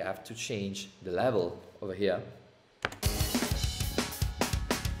simply have to change the level over here.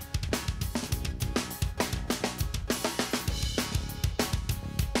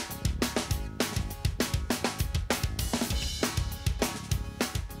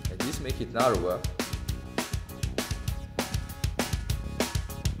 Make it narrower.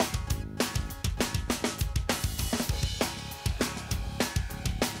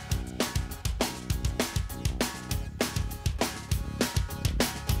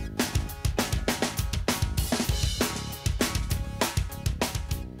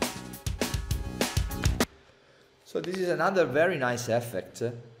 So this is another very nice effect,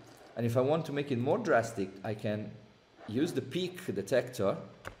 and if I want to make it more drastic, I can use the peak detector.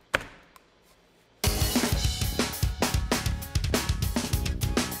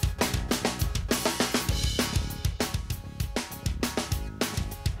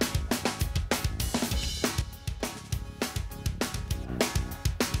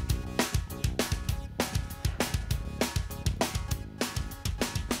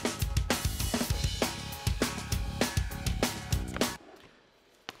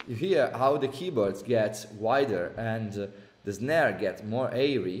 You hear how the keyboards get wider and the snare gets more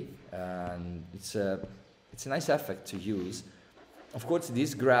airy, and it's a nice effect to use. Of course,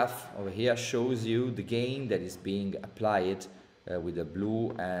 this graph over here shows you the gain that is being applied with a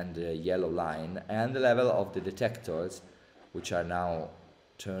blue and yellow line, and the level of the detectors, which are now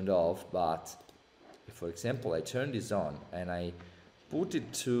turned off. But if, for example, I turn this on and I put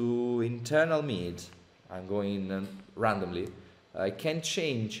it to internal mid, I'm going randomly, I can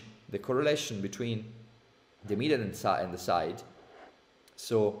change the correlation between the mid and the side.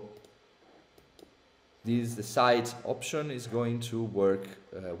 So the side option is going to work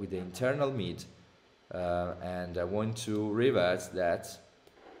with the internal mid, and I want to reverse that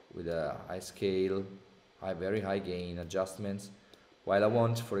with a high scale, very high gain adjustments, while I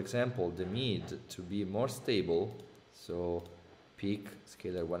want, for example, the mid to be more stable. So peak,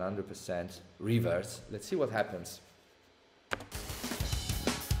 scalar 100%, reverse. Let's see what happens.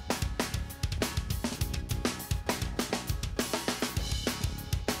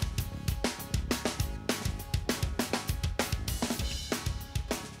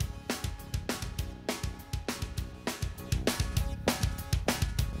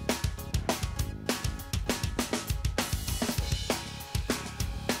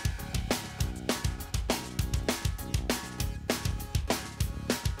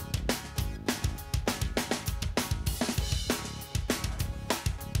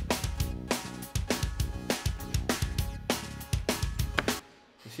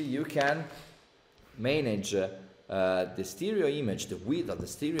 You can manage the stereo image, the width of the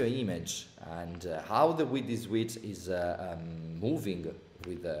stereo image, and how the width is moving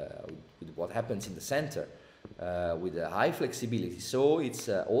with what happens in the center with a high flexibility. So it's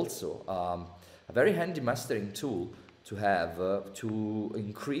also a very handy mastering tool to have to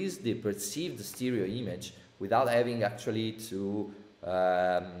increase the perceived stereo image without having actually to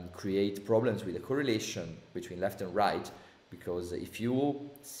create problems with the correlation between left and right. Because if you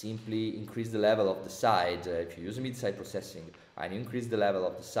simply increase the level of the side, if you use mid-side processing and you increase the level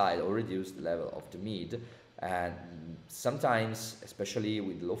of the side or reduce the level of the mid, and sometimes, especially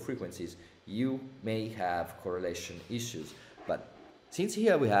with low frequencies, you may have correlation issues. But since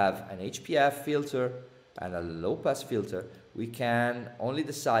here we have an HPF filter and a low-pass filter, we can only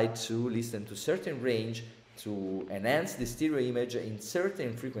decide to listen to certain range to enhance the stereo image in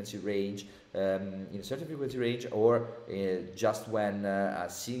certain frequency range, or just when a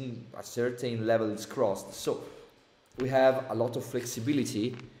certain level is crossed. So we have a lot of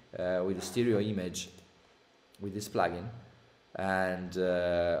flexibility with the stereo image with this plugin, and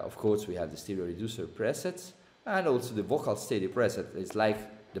of course we have the stereo reducer presets and also the vocal steady preset. It's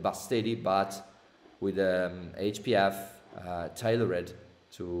like the bass steady but with HPF tailored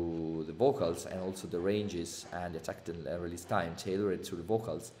to the vocals, and also the ranges and the attack and release time tailored to the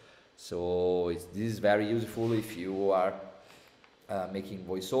vocals. So this is very useful if you are making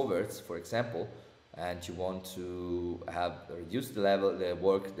voiceovers, for example, and you want to reduce the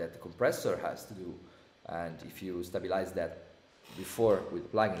work that the compressor has to do. And if you stabilize that before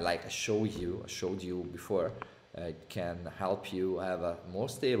with plugin, like I showed you before, it can help you have a more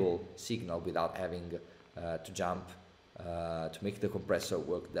stable signal without having to jump to make the compressor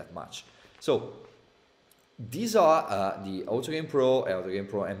work that much. So these are the Autogain Pro and Autogain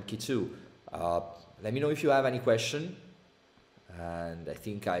Pro MK2. Let me know if you have any question, and I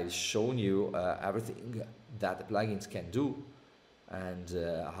think I've shown you everything that the plugins can do and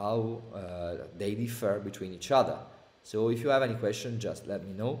how they differ between each other. So if you have any question, just let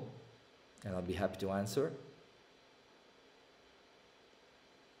me know and I'll be happy to answer.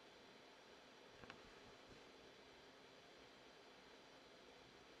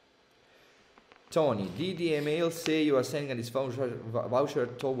 Tony, did the email say you are sending this voucher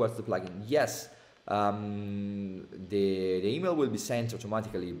towards the plugin? Yes, the email will be sent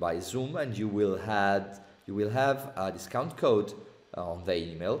automatically by Zoom, and you will have a discount code on the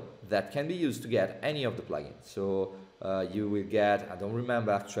email that can be used to get any of the plugins. So you will get, I don't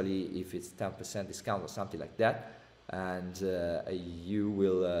remember actually if it's 10% discount or something like that, and you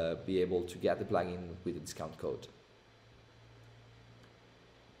will be able to get the plugin with the discount code.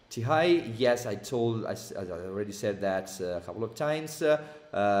 Tihai, yes, I already said that a couple of times. This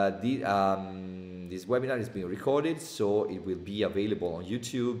webinar is being recorded, so it will be available on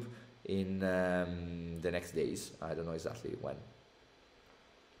YouTube in the next days. I don't know exactly when.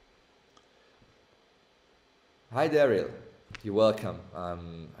 Hi Daryl, you're welcome.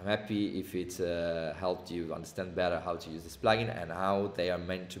 I'm happy if it helped you understand better how to use this plugin and how they are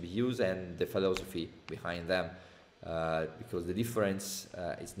meant to be used and the philosophy behind them. Because the difference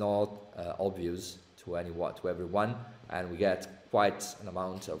is not obvious to everyone, and we get quite an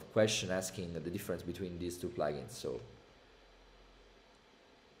amount of question asking the difference between these two plugins. So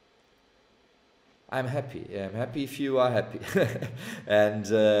I'm happy. I'm happy if you are happy. And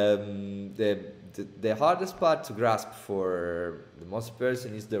the hardest part to grasp for the most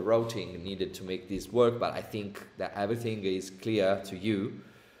person is the routing needed to make this work. But I think that everything is clear to you.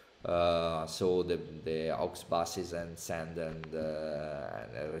 So the aux buses and send and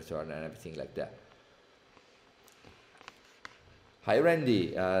return and everything like that. Hi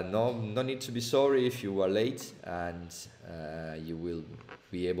Randy, no need to be sorry if you are late, and you will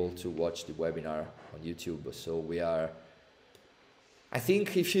be able to watch the webinar on YouTube. So we are, I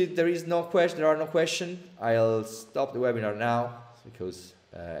think if there are no questions, I'll stop the webinar now because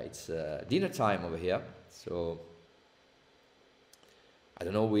it's dinner time over here. So I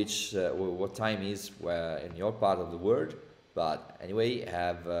don't know what time is in your part of the world, but anyway,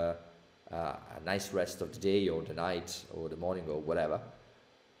 have a nice rest of the day or the night or the morning or whatever.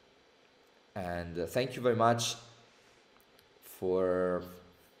 And thank you very much for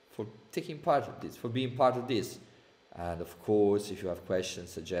taking part of this, for being part of this. And of course, if you have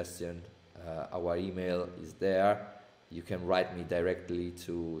questions, suggestions, our email is there. You can write me directly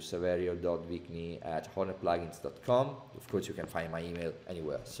to saverio.vigni@hornetplugins.com. Of course, you can find my email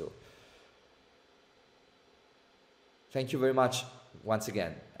anywhere. So thank you very much once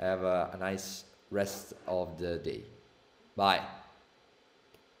again. Have a nice rest of the day. Bye.